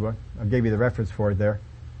Joshua, I gave you the reference for it there,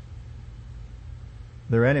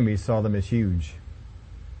 their enemies saw them as huge.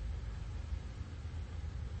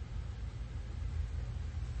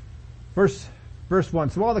 Verse 1,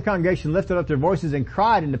 so all the congregation lifted up their voices and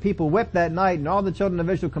cried, and the people wept that night, and all the children of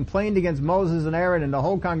Israel complained against Moses and Aaron, and the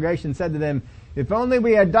whole congregation said to them, if only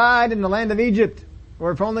we had died in the land of Egypt,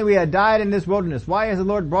 or if only we had died in this wilderness. Why has the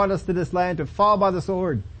Lord brought us to this land to fall by the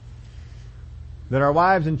sword, that our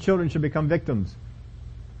wives and children should become victims?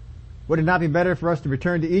 Would it not be better for us to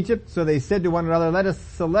return to Egypt? So they said to one another, let us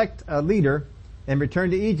select a leader and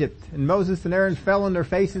return to Egypt. And Moses and Aaron fell on their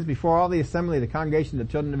faces before all the assembly of the congregation of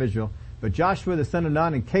the children of Israel. But Joshua the son of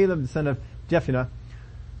Nun and Caleb the son of Jephunneh,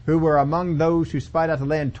 who were among those who spied out the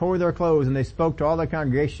land, tore their clothes, and they spoke to all the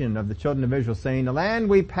congregation of the children of Israel, saying, the land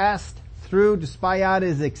we passed through to spy out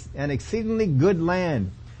is an exceedingly good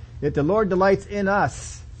land. If the Lord delights in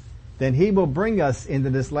us, then he will bring us into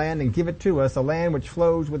this land and give it to us, a land which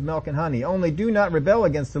flows with milk and honey. Only do not rebel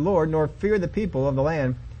against the Lord, nor fear the people of the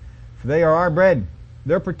land, for they are our bread.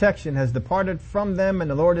 Their protection has departed from them, and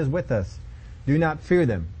the Lord is with us. Do not fear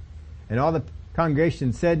them. And all the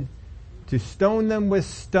congregation said to stone them with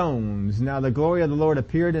stones. Now the glory of the Lord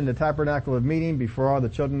appeared in the tabernacle of meeting before all the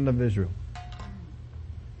children of Israel.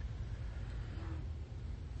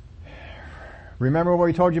 Remember what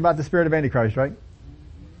we told you about the spirit of Antichrist, right?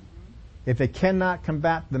 If it cannot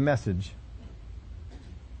combat the message,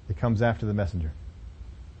 it comes after the messenger.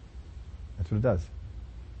 That's what it does.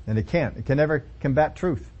 And it can't. It can never combat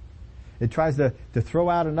truth. It tries to throw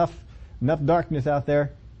out enough darkness out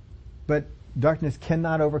there, but darkness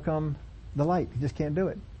cannot overcome the light. It just can't do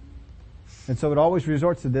it. And so it always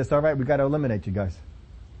resorts to this, all right, we've got to eliminate you guys.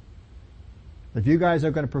 If you guys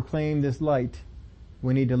are going to proclaim this light,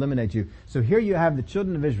 we need to eliminate you. So here you have the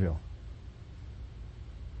children of Israel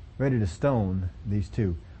ready to stone these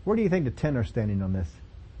two. Where do you think the 10 are standing on this?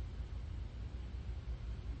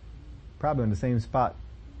 Probably in the same spot,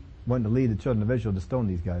 wanting to lead the children of Israel to stone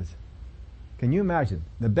these guys. Can you imagine?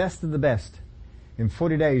 The best of the best in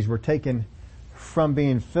 40 days were taken from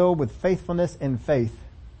being filled with faithfulness and faith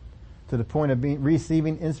to the point of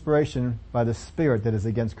receiving inspiration by the spirit that is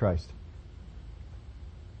against Christ.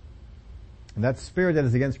 And that spirit that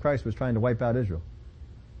is against Christ was trying to wipe out Israel.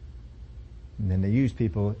 And then they used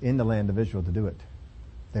people in the land of Israel to do it.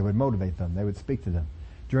 They would motivate them. They would speak to them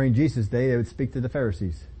During Jesus' day, they would speak to the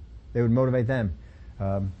Pharisees. They would motivate them.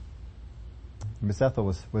 Miss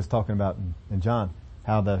Ethel was talking about in John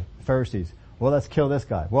how the Pharisees, well, let's kill this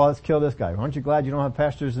guy. Well, let's kill this guy. Aren't you glad you don't have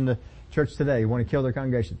pastors in the church today who want to kill their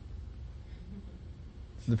congregation?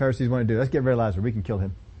 So the Pharisees want to do. Let's get rid of Lazarus. We can kill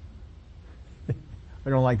him.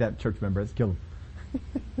 We don't like that church member. Let's kill him.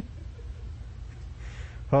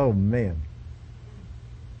 Oh man.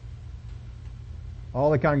 All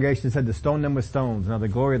the congregation said to stone them with stones. Now the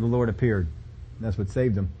glory of the Lord appeared. And that's what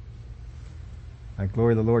saved them. That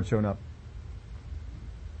glory of the Lord showing up.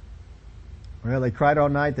 Well, they cried all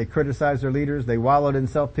night. They criticized their leaders. They wallowed in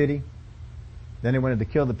self-pity. Then they wanted to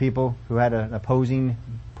kill the people who had an opposing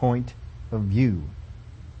point of view.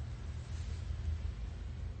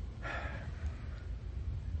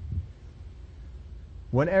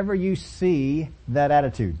 Whenever you see that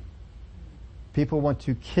attitude, people want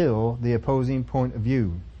to kill the opposing point of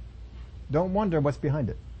view. Don't wonder what's behind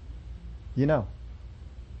it. You know.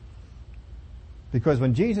 Because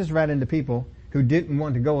when Jesus ran into people who didn't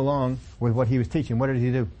want to go along with what he was teaching, what did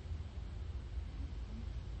he do?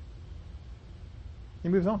 He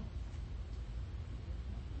moves on.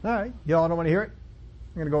 All right, y'all don't want to hear it?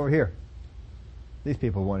 I'm going to go over here. These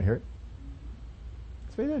people want to hear it.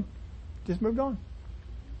 That's what he did. Just moved on.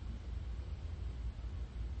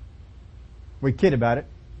 We kid about it,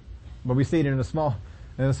 but we see it in a small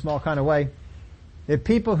kind of way. If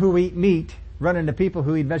people who eat meat run into people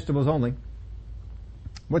who eat vegetables only,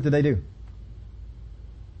 what do they do?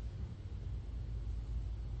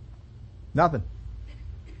 Nothing.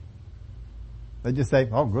 They just say,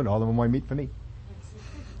 oh good, all of them want meat for me.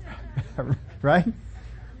 Right?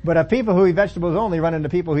 But if people who eat vegetables only run into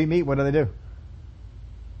people who eat meat, what do?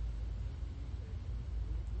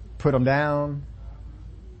 Put them down,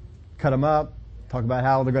 cut them up, talk about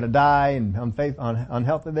how they're going to die and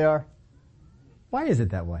unhealthy they are. Why is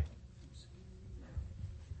it that way?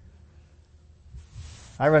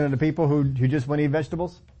 I run into people who just want to eat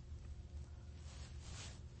vegetables.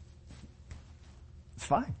 It's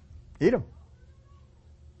fine. Eat them.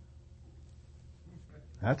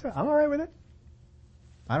 That's right. I'm all right with it.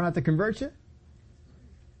 I don't have to convert you.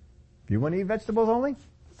 If you want to eat vegetables only,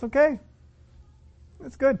 it's okay.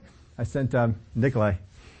 That's good. I sent Nikolai.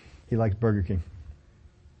 He likes Burger King.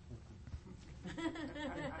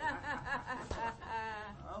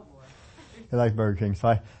 He likes Burger King.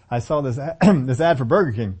 So I saw this this ad for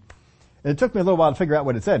Burger King. And it took me a little while to figure out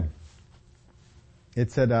what it said.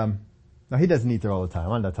 It said, no, he doesn't eat there all the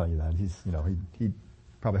time. I'm not telling you that. He's, he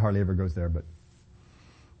probably hardly ever goes there, but,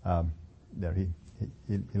 he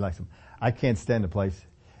likes them. I can't stand the place.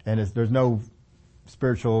 And there's no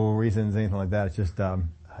spiritual reasons, anything like that. It's just,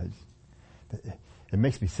 it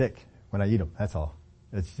makes me sick when I eat them. That's all.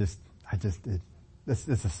 It's just,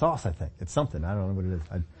 it's a sauce, I think. It's something. I don't know what it is.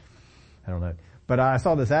 I don't know. But I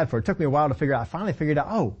saw this ad for it. It took me a while to figure out. I finally figured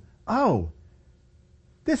out, oh,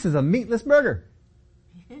 this is a meatless burger.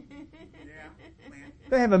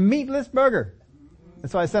 They have a meatless burger.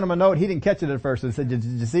 And so I sent him a note. He didn't catch it at first. I said, did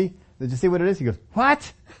you see? Did you see what it is? He goes,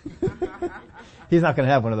 what? He's not going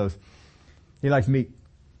to have one of those. He likes meat.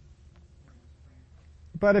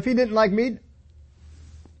 But if he didn't like meat,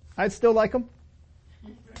 I'd still like him.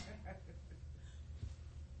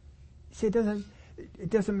 See, it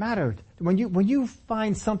doesn't matter. When you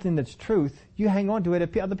find something that's truth, you hang on to it.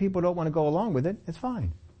 If other people don't want to go along with it, it's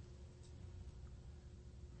fine.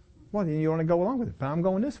 Well, then you want to go along with it, but I'm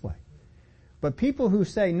going this way. But people who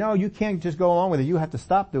say, no, you can't just go along with it, you have to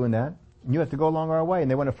stop doing that, and you have to go along our way, and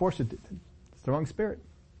they want to force it, it's the wrong spirit.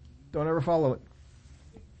 Don't ever follow it.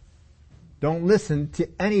 Don't listen to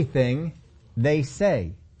anything they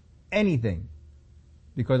say. Anything.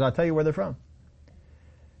 Because I'll tell you where they're from.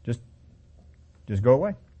 Just go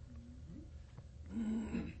away.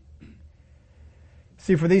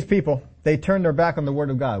 See, for these people, they turned their back on the Word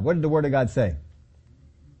of God. What did the Word of God say?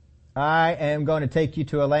 I am going to take you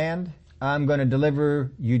to a land. I'm going to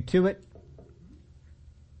deliver you to it.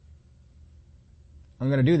 I'm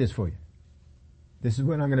going to do this for you. This is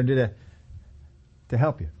what I'm going to do to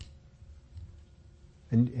help you.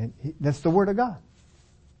 That's the Word of God.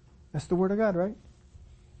 That's the Word of God, right?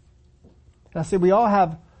 And I said we all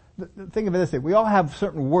have, think of it this way, we all have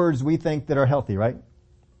certain words we think that are healthy, right?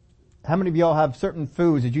 How many of y'all have certain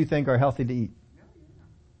foods that you think are healthy to eat?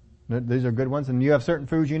 These are good ones. And you have certain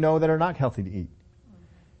foods you know that are not healthy to eat.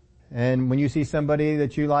 And when you see somebody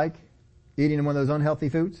that you like eating one of those unhealthy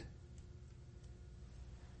foods,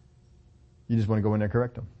 you just want to go in there and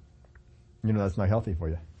correct them. You know that's not healthy for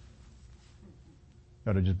you.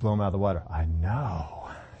 That'll just blow them out of the water. I know.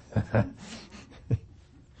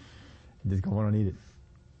 Just go on and eat it.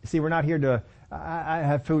 See, we're not here to, I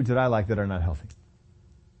have foods that I like that are not healthy.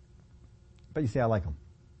 But you see, I like them.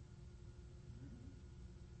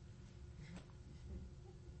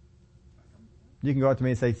 You can go up to me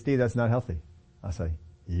and say, Steve, that's not healthy. I'll say,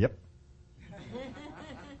 yep.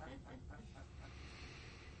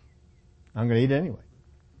 I'm going to eat it anyway.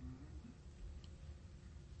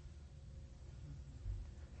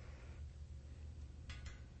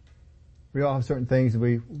 We all have certain things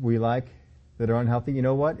we like that are unhealthy. You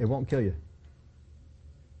know what? It won't kill you.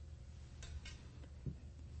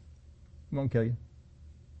 It won't kill you.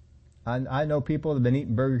 I know people that have been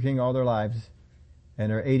eating Burger King all their lives and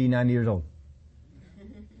they're 80, 90 years old.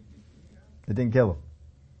 It didn't kill them.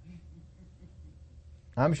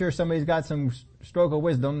 I'm sure somebody's got some stroke of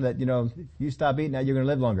wisdom that, you stop eating that, you're going to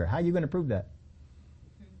live longer. How are you going to prove that?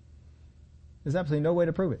 There's absolutely no way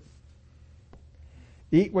to prove it.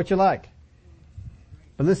 Eat what you like.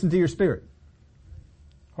 But listen to your spirit.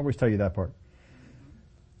 I always tell you that part.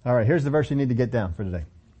 All right, here's the verse you need to get down for today.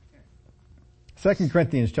 2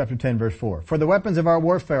 Corinthians chapter 10 verse 4. For the weapons of our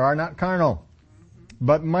warfare are not carnal,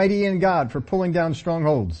 but mighty in God for pulling down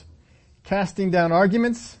strongholds, casting down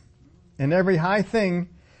arguments and every high thing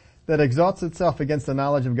that exalts itself against the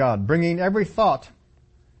knowledge of God, bringing every thought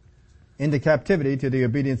into captivity to the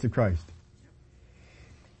obedience of Christ.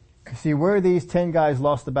 See, where these 10 guys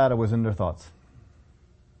lost the battle was in their thoughts.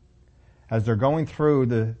 As they're going through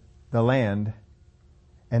the land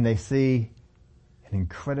and they see an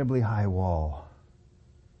incredibly high wall,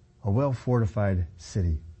 a well-fortified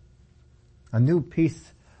city, a new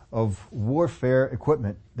piece of warfare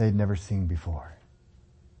equipment they'd never seen before.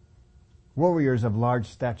 Warriors of large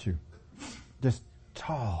stature, just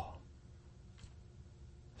tall.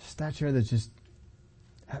 Stature that's just,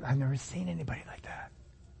 I've never seen anybody like that.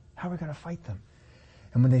 How are we going to fight them?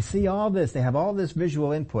 And when they see all this, they have all this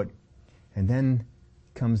visual input, and then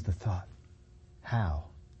comes the thought, how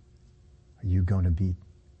are you going to beat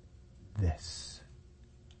this?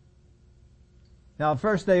 Now,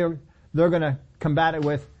 first they're going to combat it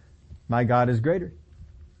with, my God is greater.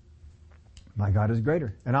 My God is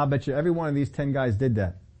greater. And I'll bet you every one of these 10 guys did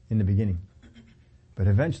that in the beginning. But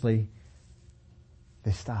eventually,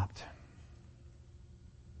 they stopped.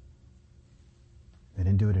 They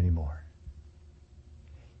didn't do it anymore.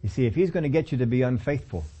 You see, if he's going to get you to be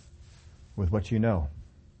unfaithful with what you know,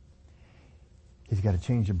 he's got to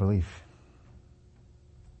change your belief.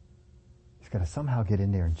 He's got to somehow get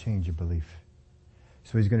in there and change your belief.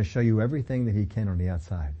 So he's going to show you everything that he can on the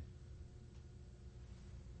outside.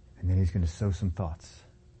 And then he's going to sow some thoughts.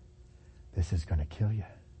 This is going to kill you.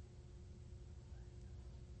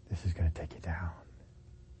 This is going to take you down.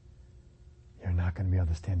 You're not going to be able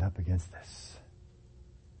to stand up against this.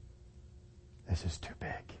 This is too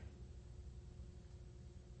big.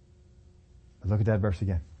 But look at that verse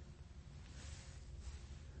again.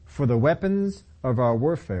 For the weapons of our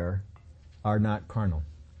warfare are not carnal,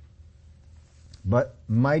 but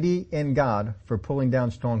mighty in God for pulling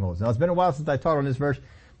down strongholds. Now, it's been a while since I taught on this verse,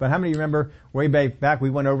 but how many remember way back we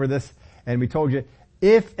went over this and we told you,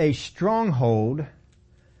 if a stronghold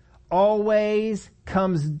always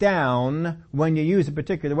comes down when you use a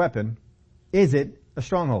particular weapon, is it a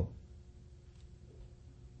stronghold?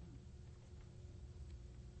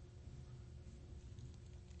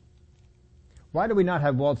 Why do we not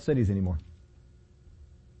have walled cities anymore?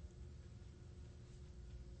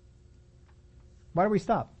 Why do we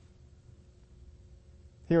stop?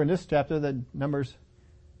 Here in this chapter, the Numbers,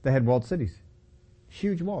 they had walled cities.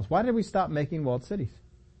 Huge walls. Why did we stop making walled cities?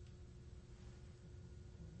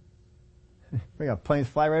 We got planes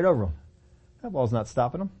fly right over them. That wall's not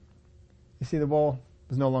stopping them. You see, the wall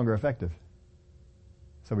was no longer effective.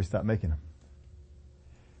 So we stopped making them.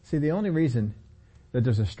 See, the only reason that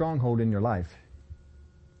there's a stronghold in your life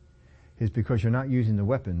is because you're not using the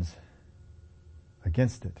weapons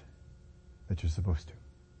against it that you're supposed to.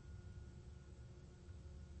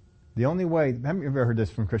 The only way, have you ever heard this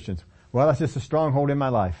from Christians? Well, that's just a stronghold in my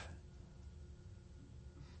life.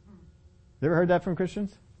 You ever heard that from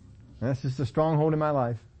Christians? That's just a stronghold in my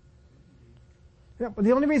life. Yeah, but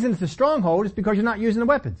the only reason it's a stronghold is because you're not using the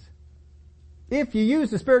weapons. If you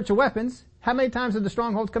use the spiritual weapons, how many times did the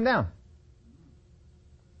strongholds come down?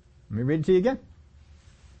 Let me read it to you again.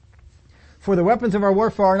 For the weapons of our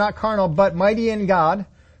warfare are not carnal, but mighty in God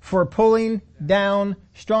for pulling down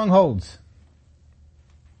strongholds,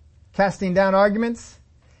 casting down arguments,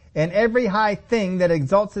 and every high thing that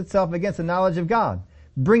exalts itself against the knowledge of God,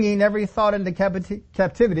 bringing every thought into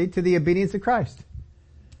captivity to the obedience of Christ.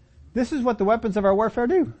 This is what the weapons of our warfare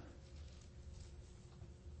do.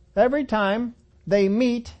 Every time they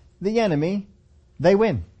meet the enemy, they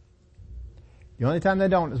win. The only time they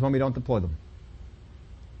don't is when we don't deploy them.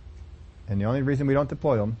 And the only reason we don't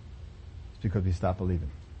deploy them is because we stop believing.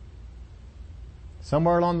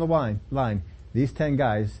 Somewhere along the line, these 10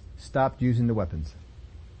 guys stopped using the weapons.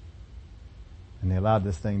 And they allowed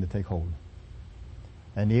this thing to take hold.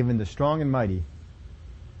 And even the strong and mighty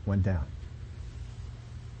went down.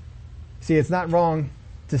 See, it's not wrong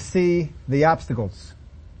to see the obstacles.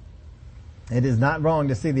 It is not wrong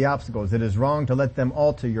to see the obstacles. It is wrong to let them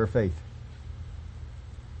alter your faith.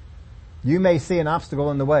 You may see an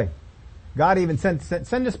obstacle in the way. God even send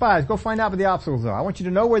the spies. Go find out what the obstacles are. I want you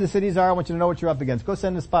to know where the cities are. I want you to know what you're up against. Go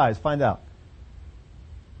send the spies. Find out.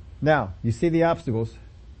 Now, you see the obstacles.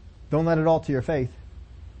 Don't let it alter your faith.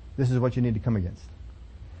 This is what you need to come against.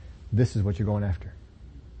 This is what you're going after.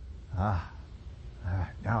 Now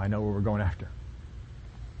I know what we're going after.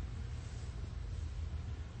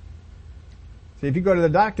 See, if you go to the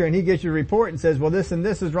doctor and he gets you a report and says, well, this and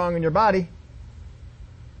this is wrong in your body,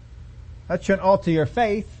 that shouldn't alter your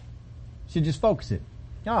faith. You should just focus it.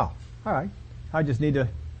 Oh, all right. I just need to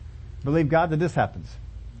believe God that this happens,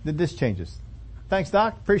 that this changes. Thanks,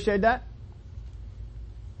 Doc. Appreciate that.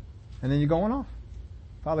 And then you're going off.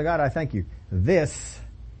 Father God, I thank you. This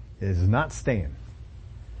is not staying.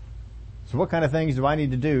 So what kind of things do I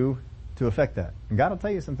need to do to affect that? And God will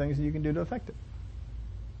tell you some things that you can do to affect it.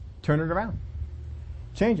 Turn it around.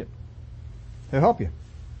 Change it. He'll help you.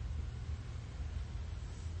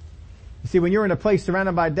 You see, when you're in a place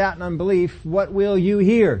surrounded by doubt and unbelief, what will you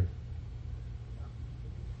hear?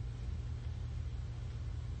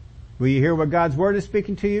 Will you hear what God's Word is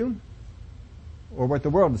speaking to you? Or what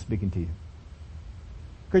the world is speaking to you?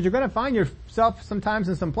 Because you're going to find yourself sometimes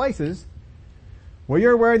in some places where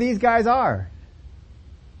you're where these guys are.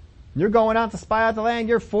 You're going out to spy out the land.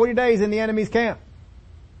 You're 40 days in the enemy's camp.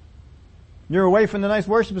 You're away from the nice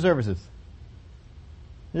worship services.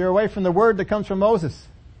 You're away from the word that comes from Moses.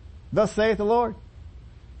 Thus saith the Lord.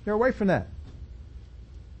 You're away from that.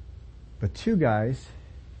 But 2 guys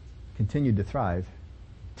continued to thrive.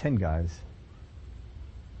 10 guys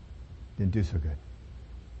didn't do so good.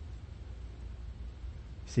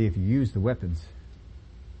 See, if you use the weapons,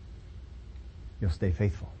 you'll stay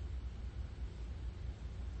faithful.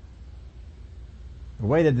 The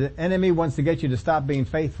way that the enemy wants to get you to stop being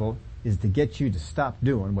faithful is to get you to stop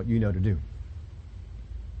doing what you know to do.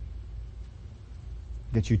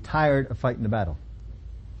 Get you tired of fighting the battle.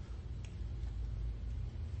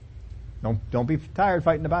 Don't be tired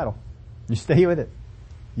fighting the battle. You stay with it.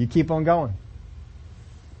 You keep on going.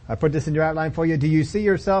 I put this in your outline for you. Do you see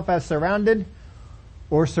yourself as surrounded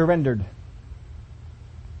or surrendered?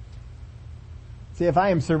 See, if I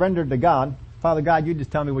am surrendered to God, Father God, you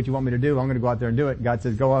just tell me what you want me to do. I'm going to go out there and do it. God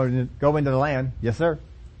says, go into the land. Yes, sir.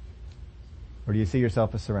 Or do you see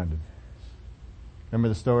yourself as surrendered? Remember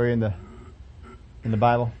the story in the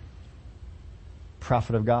Bible?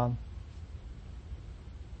 Prophet of God.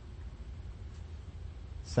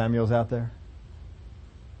 Samuel's out there.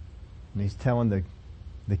 And he's telling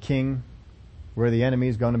the king where the enemy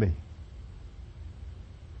is going to be.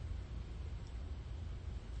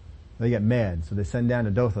 They get mad, so they send down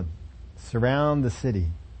to Dothan. Surround the city.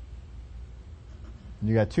 And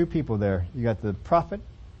you got 2 people there. You got the prophet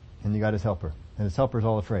and you got his helper. And his helper's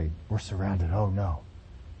all afraid. We're surrounded. Oh no.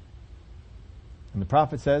 And the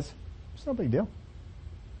prophet says, it's no big deal.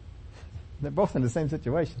 They're both in the same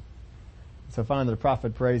situation. So finally the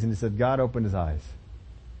prophet prays and he said, God opened his eyes.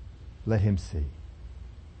 Let him see.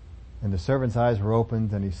 And the servant's eyes were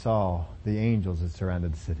opened and he saw the angels that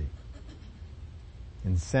surrounded the city.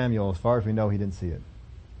 And Samuel, as far as we know, he didn't see it.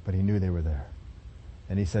 But he knew they were there.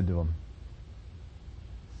 And he said to them,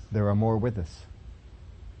 there are more with us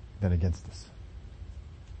than against us.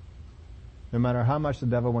 No matter how much the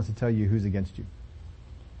devil wants to tell you who's against you,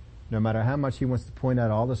 no matter how much he wants to point out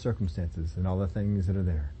all the circumstances and all the things that are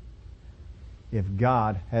there, if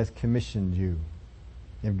God has commissioned you,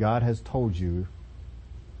 if God has told you,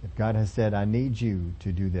 if God has said, I need you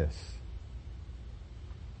to do this,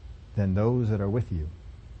 then those that are with you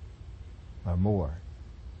are more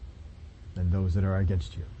than those that are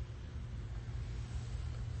against you.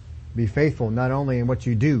 Be faithful not only in what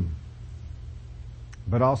you do,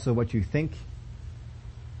 but also what you think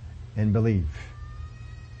and believe.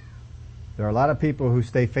 There are a lot of people who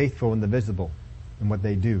stay faithful in the visible in what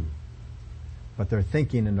they do, but their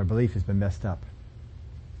thinking and their belief has been messed up.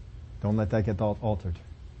 Don't let that get altered.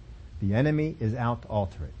 The enemy is out to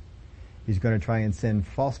alter it. He's going to try and send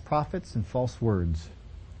false prophets and false words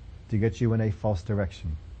to get you in a false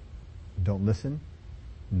direction. Don't listen.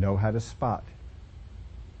 Know how to spot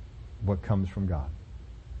what comes from God.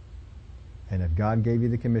 And if God gave you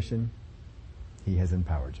the commission, He has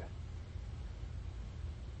empowered you.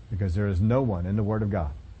 Because there is no one in the Word of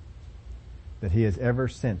God that He has ever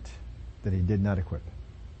sent that He did not equip.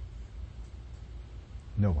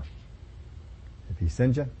 No one. If He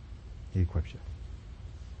sends you, He equips you.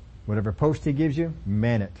 Whatever post He gives you,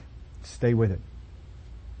 man it. Stay with it.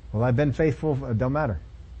 Well, I've been faithful. It don't matter.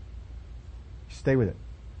 Stay with it.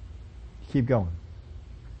 Keep going.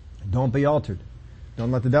 Don't be altered.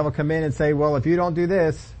 Don't let the devil come in and say, well, if you don't do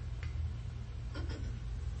this,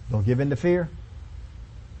 don't give in to fear.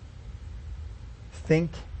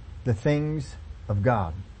 Think the things of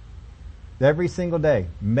God. Every single day,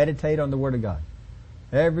 meditate on the Word of God.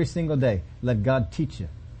 Every single day, let God teach you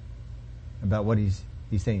about what He's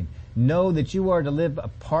saying. Know that you are to live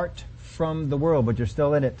apart from the world, but you're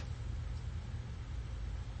still in it.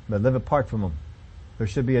 But live apart from them. There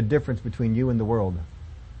should be a difference between you and the world.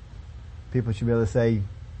 People should be able to say,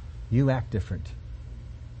 you act different.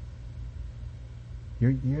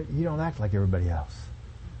 You don't act like everybody else.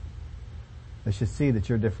 They should see that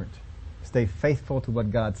you're different. Stay faithful to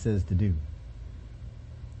what God says to do.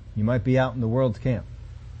 You might be out in the world's camp.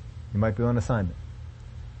 You might be on assignment.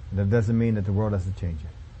 But that doesn't mean that the world has to change you.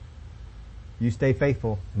 You stay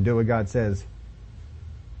faithful and do what God says.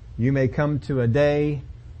 You may come to a day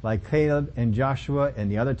like Caleb and Joshua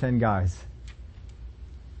and the other 10 guys,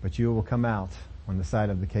 but you will come out on the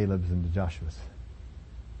side of the Calebs and the Joshuas.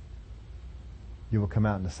 You will come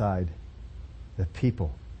out on the side that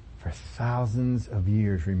people for thousands of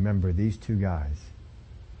years remember these two guys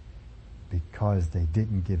because they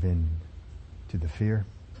didn't give in to the fear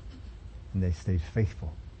and they stayed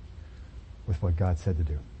faithful with what God said to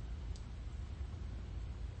do.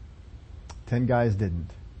 10 guys didn't,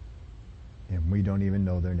 and we don't even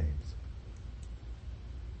know their names.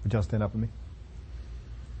 Would y'all stand up with me?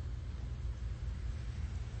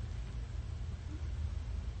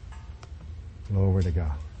 Glory to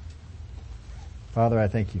God. Father, I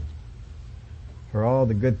thank you for all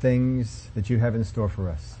the good things that you have in store for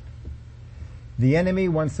us. The enemy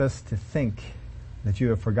wants us to think that you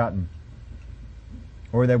have forgotten,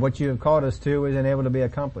 or that what you have called us to isn't able to be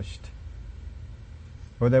accomplished,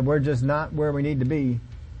 or that we're just not where we need to be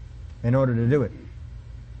in order to do it.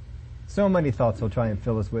 So many thoughts he'll try and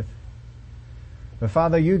fill us with. But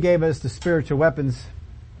Father, you gave us the spiritual weapons,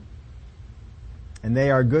 and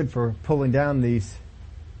they are good for pulling down these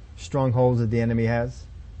strongholds that the enemy has.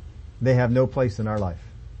 They have no place in our life.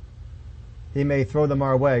 He may throw them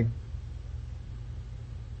our way,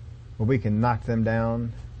 but we can knock them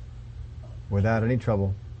down without any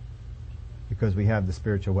trouble because we have the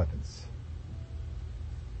spiritual weapons.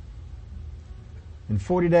 In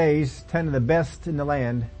 40 days, 10 of the best in the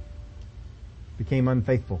land became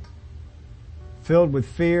unfaithful, filled with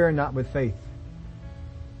fear and not with faith.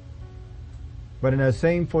 But in those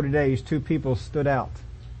same 40 days, 2 people stood out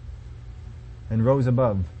and rose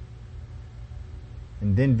above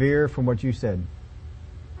and didn't veer from what you said.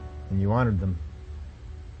 And you honored them.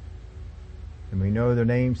 And we know their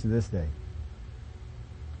names to this day.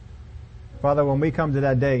 Father, when we come to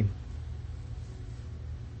that day,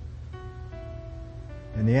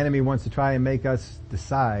 and the enemy wants to try and make us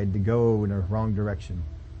decide to go in a wrong direction,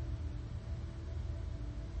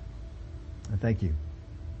 I thank you.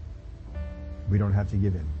 We don't have to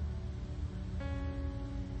give in.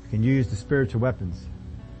 We can use the spiritual weapons.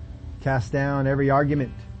 Cast down every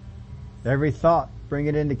argument, every thought, bring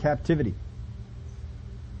it into captivity.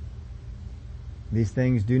 These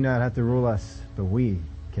things do not have to rule us, but we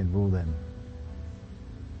can rule them.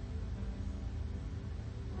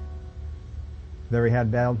 There we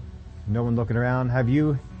had bowed. No one looking around. Have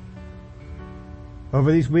you,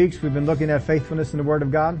 over these weeks, we've been looking at faithfulness in the Word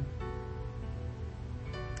of God.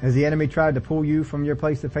 Has the enemy tried to pull you from your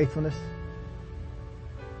place of faithfulness?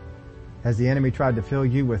 Has the enemy tried to fill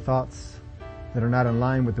you with thoughts that are not in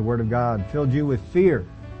line with the Word of God? Filled you with fear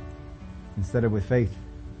instead of with faith?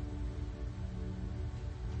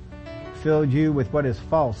 Filled you with what is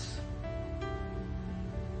false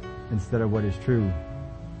instead of what is true?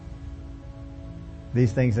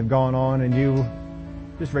 These things have gone on and you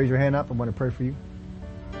just raise your hand up. I want to pray for you.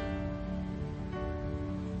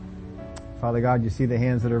 Father God, you see the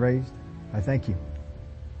hands that are raised. I thank you.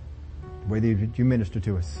 The way that you minister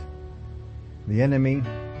to us. The enemy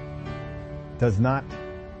does not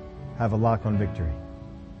have a lock on victory.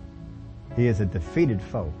 He is a defeated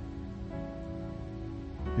foe.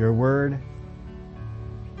 Your word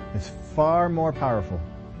is far more powerful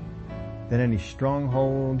than any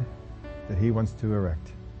stronghold that he wants to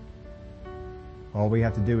erect. All we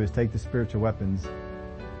have to do is take the spiritual weapons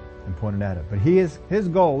and point it at it. But his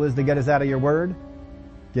goal is to get us out of your word,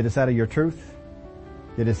 get us out of your truth,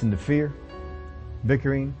 get us into fear,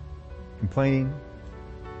 bickering, complaining,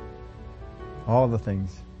 all the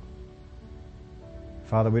things.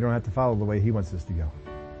 Father, we don't have to follow the way He wants us to go.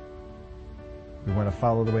 We want to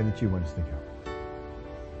follow the way that You want us to go.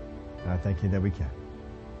 And I thank You that we can.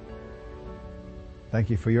 Thank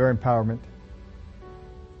You for Your empowerment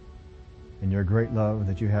and Your great love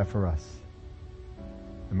that You have for us.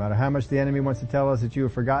 No matter how much the enemy wants to tell us that You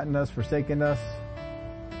have forgotten us, forsaken us,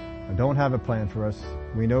 or don't have a plan for us,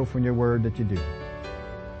 we know from Your word that You do.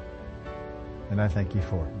 And I thank You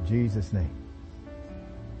for it. In Jesus' name,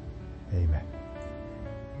 amen.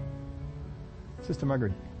 Sister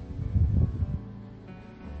Margaret.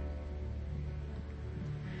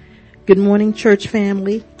 Good morning, church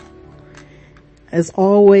family. As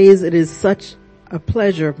always, it is such a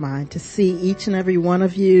pleasure of mine to see each and every one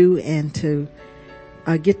of you and to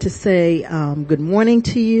get to say good morning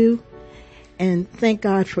to you, and thank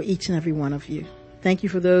God for each and every one of you. Thank you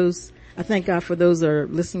for those. I thank God for those that are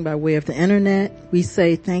listening by way of the internet. We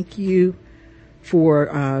say thank you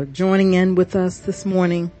for joining in with us this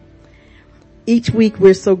morning. Each week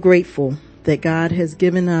we're so grateful that God has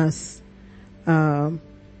given us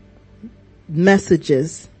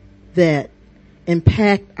messages that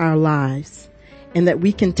impact our lives and that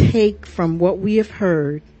we can take from what we have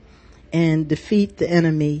heard and defeat the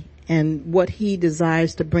enemy and what he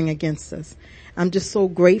desires to bring against us. I'm just so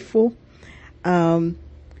grateful. The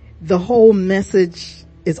whole message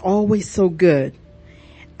is always so good.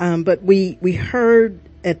 But we heard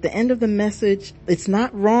at the end of the message, it's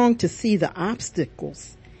not wrong to see the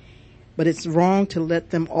obstacles, but it's wrong to let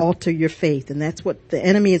them alter your faith. And that's what the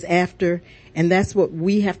enemy is after. And that's what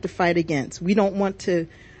we have to fight against. We don't want to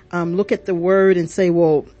look at the word and say,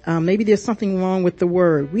 well, maybe there's something wrong with the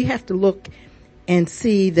word. We have to look and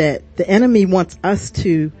see that the enemy wants us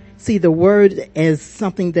to see the word as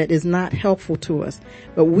something that is not helpful to us.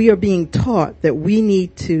 But we are being taught that we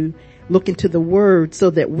need to look into the word so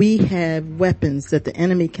that we have weapons that the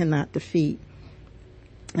enemy cannot defeat.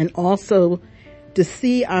 And also to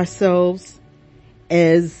see ourselves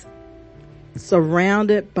as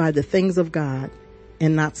surrounded by the things of God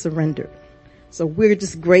and not surrendered. So we're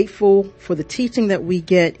just grateful for the teaching that we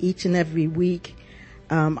get each and every week.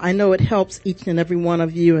 I know it helps each and every one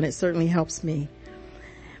of you, and it certainly helps me.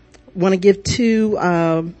 Want to give two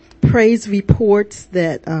praise reports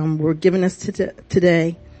that were given us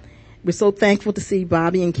today. We're so thankful to see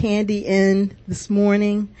Bobby and Candy in this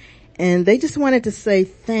morning, and they just wanted to say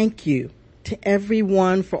thank you to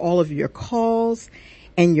everyone for all of your calls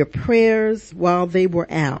and your prayers while they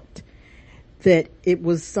were out, that it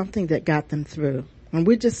was something that got them through. And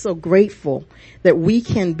we're just so grateful that we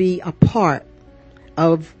can be a part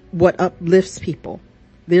of what uplifts people.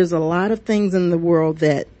 There's a lot of things in the world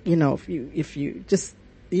that, you know, if you just,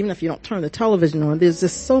 even if you don't turn the television on, there's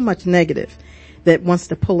just so much negative that wants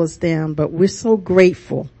to pull us down. But we're so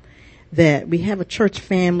grateful that we have a church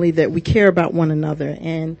family, that we care about one another.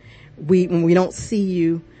 And when we don't see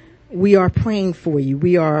you, we are praying for you.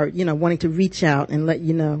 We are, wanting to reach out and let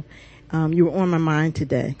you know, you were on my mind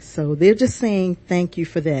today. So they're just saying thank you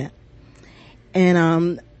for that.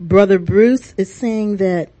 And, Brother Bruce is saying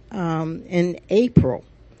that, in April,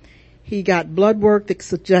 he got blood work that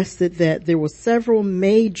suggested that there were several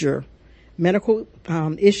major medical,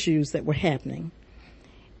 issues that were happening.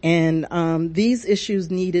 And, these issues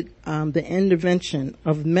needed, the intervention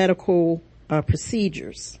of medical,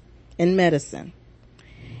 procedures in medicine.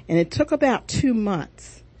 And it took about 2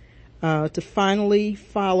 months, to finally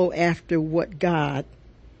follow after what God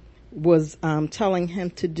was, telling him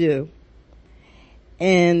to do.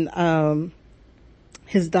 And,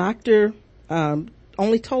 his doctor,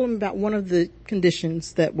 only told him about one of the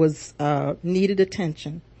conditions that was, needed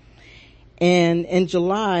attention. And in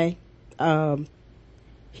July,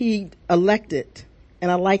 he elected, and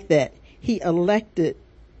I like that, he elected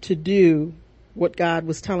to do what God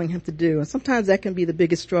was telling him to do. And sometimes that can be the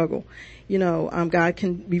biggest struggle. God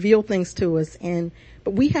can reveal things to us,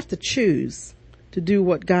 but we have to choose to do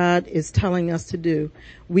what God is telling us to do.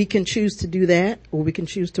 We can choose to do that, or we can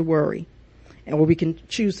choose to worry, or we can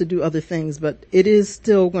choose to do other things, but it is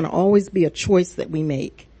still going to always be a choice that we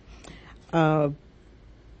make. So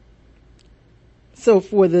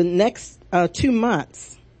for the next 2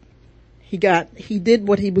 months, he did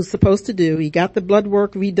what he was supposed to do. He got the blood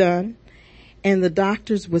work redone, and the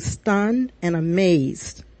doctors were stunned and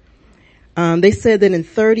amazed. They said that in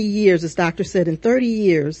 30 years, this doctor said in 30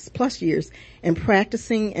 years, plus years, in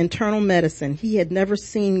practicing internal medicine, he had never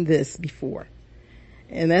seen this before.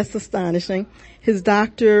 And that's astonishing. His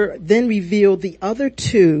doctor then revealed the other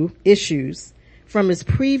 2 issues from his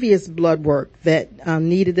previous blood work that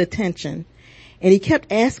needed attention. And he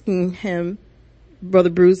kept asking him, Brother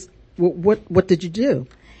Bruce, what did you do?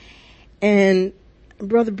 And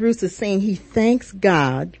Brother Bruce is saying he thanks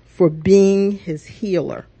God for being his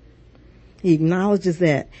healer. He acknowledges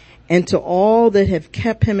that. And to all that have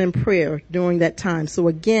kept him in prayer during that time. So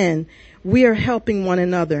again, we are helping one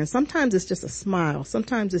another. And sometimes it's just a smile.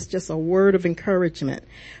 Sometimes it's just a word of encouragement.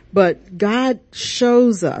 But God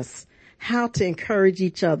shows us how to encourage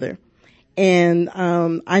each other. And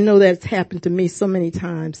I know that's happened to me so many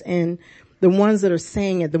times. And the ones that are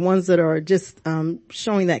saying it, the ones that are just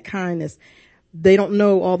showing that kindness, they don't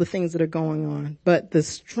know all the things that are going on. But the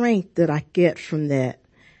strength that I get from that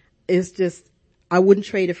is just, I wouldn't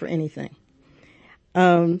trade it for anything.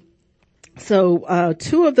 So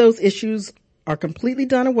 2 of those issues are completely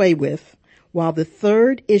done away with, while the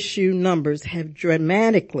third issue numbers have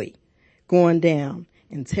dramatically gone down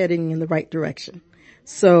and it's heading in the right direction.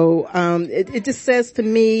 So it just says to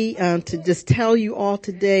me to just tell you all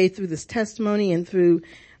today through this testimony and through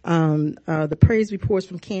the praise reports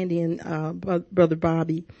from Candy and Brother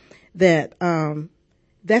Bobby that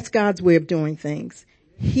that's God's way of doing things.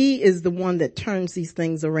 He is the one that turns these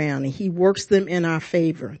things around and he works them in our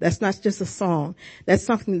favor. That's not just a song. That's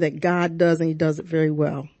something that God does and he does it very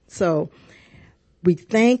well. So we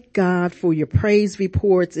thank God for your praise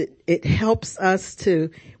reports. It helps us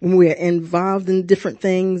to, when we're involved in different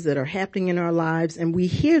things that are happening in our lives and we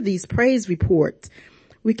hear these praise reports,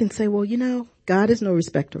 we can say, well, God is no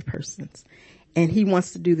respecter of persons and he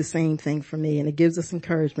wants to do the same thing for me and it gives us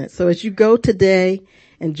encouragement. So as you go today,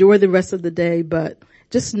 enjoy the rest of the day, but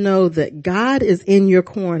just know that God is in your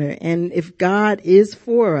corner. And if God is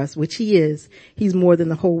for us, which he is, he's more than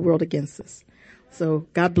the whole world against us. So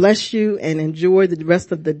God bless you and enjoy the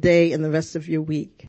rest of the day and the rest of your week.